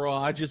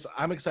overall,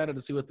 I'm excited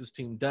to see what this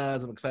team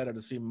does. I'm excited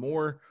to see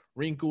more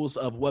wrinkles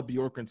of what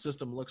Bjorkgren's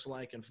system looks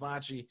like. And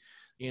Facci,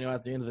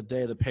 at the end of the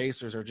day, the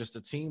Pacers are just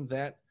a team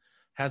that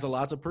has a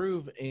lot to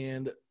prove.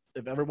 And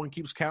if everyone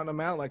keeps counting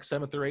them out like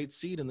 7th or 8th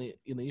seed in the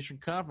Eastern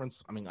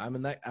Conference, I mean, I'm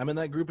in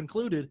that group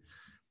included.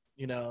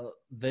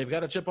 They've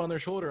got a chip on their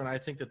shoulder, and I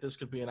think that this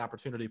could be an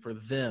opportunity for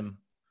them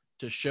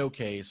to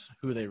showcase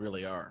who they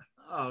really are.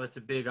 Oh, it's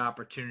a big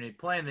opportunity.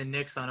 Playing the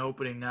Knicks on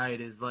opening night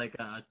is like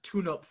a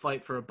tune-up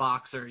fight for a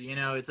boxer.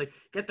 It's like,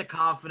 get the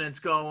confidence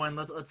going.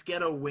 Let's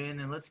get a win,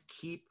 and let's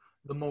keep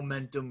the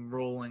momentum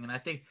rolling. And I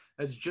think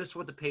that's just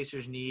what the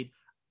Pacers need.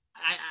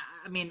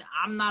 I mean,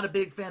 I'm not a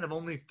big fan of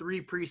only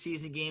 3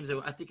 preseason games.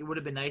 I think it would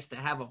have been nice to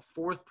have a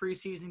 4th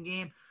preseason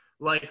game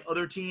like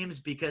other teams,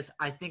 because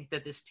I think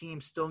that this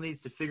team still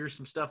needs to figure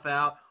some stuff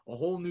out, a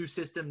whole new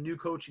system, new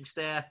coaching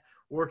staff,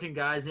 working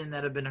guys in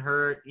that have been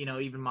hurt,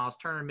 even Miles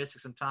Turner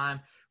missing some time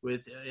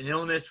with an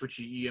illness, which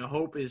you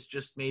hope is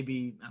just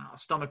maybe a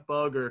stomach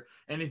bug or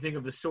anything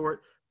of the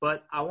sort.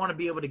 But I want to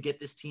be able to get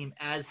this team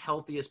as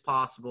healthy as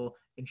possible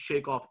and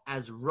shake off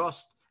as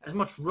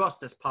much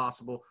rust as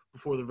possible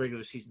before the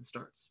regular season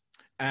starts.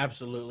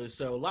 Absolutely.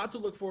 So a lot to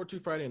look forward to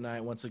Friday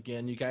night. Once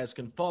again, you guys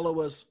can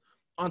follow us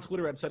on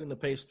Twitter at Setting the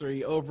Pace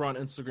 3, over on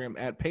Instagram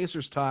at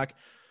Pacers Talk.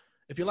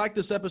 If you like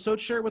this episode,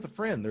 share it with a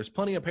friend. There's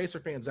plenty of Pacer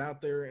fans out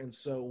there, and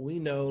so we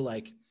know,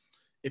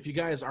 if you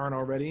guys aren't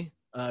already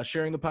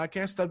sharing the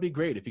podcast, that'd be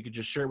great. If you could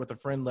just share it with a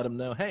friend, let them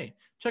know, hey,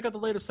 check out the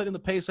latest Setting the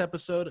Pace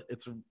episode.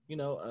 It's,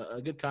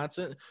 a good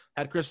content.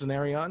 Had Chris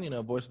Denari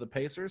on, voice of the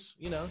Pacers.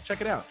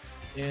 Check it out.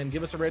 And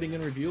give us a rating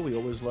and review. We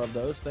always love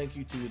those. Thank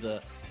you to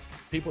the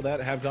people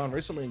that have gone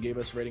recently and gave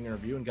us a rating and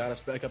review and got us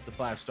back up to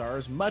 5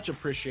 stars. Much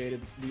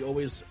appreciated. We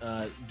always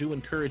do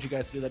encourage you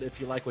guys to do that if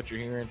you like what you're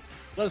hearing.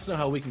 Let us know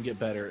how we can get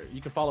better.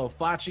 You can follow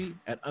Facci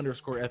at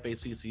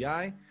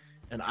 _FACCI,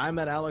 and I'm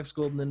at Alex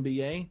Golden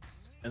NBA.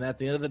 And at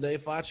the end of the day,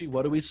 Facci,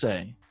 what do we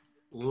say?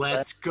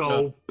 Let's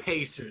go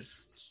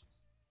Pacers.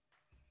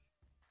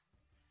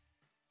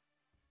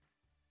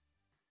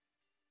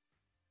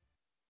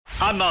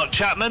 I'm Mark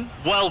Chapman.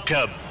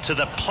 Welcome to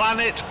the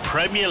Planet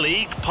Premier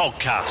League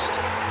podcast.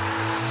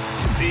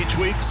 Each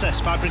week,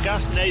 Cesc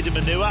Fabregas, Nader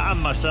Manua and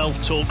myself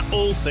talk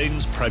all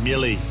things Premier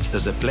League.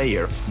 As a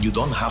player, you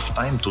don't have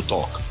time to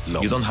talk.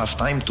 No. You don't have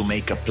time to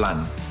make a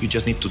plan. You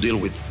just need to deal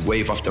with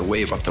wave after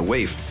wave after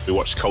wave. We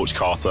watched Coach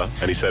Carter,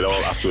 and he said,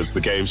 afterwards,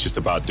 the game's just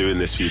about doing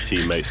this for your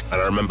teammates. And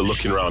I remember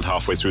looking around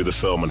halfway through the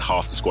film, and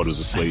half the squad was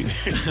asleep.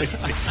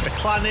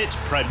 Planet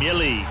Premier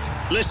League.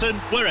 Listen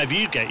wherever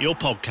you get your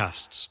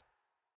podcasts.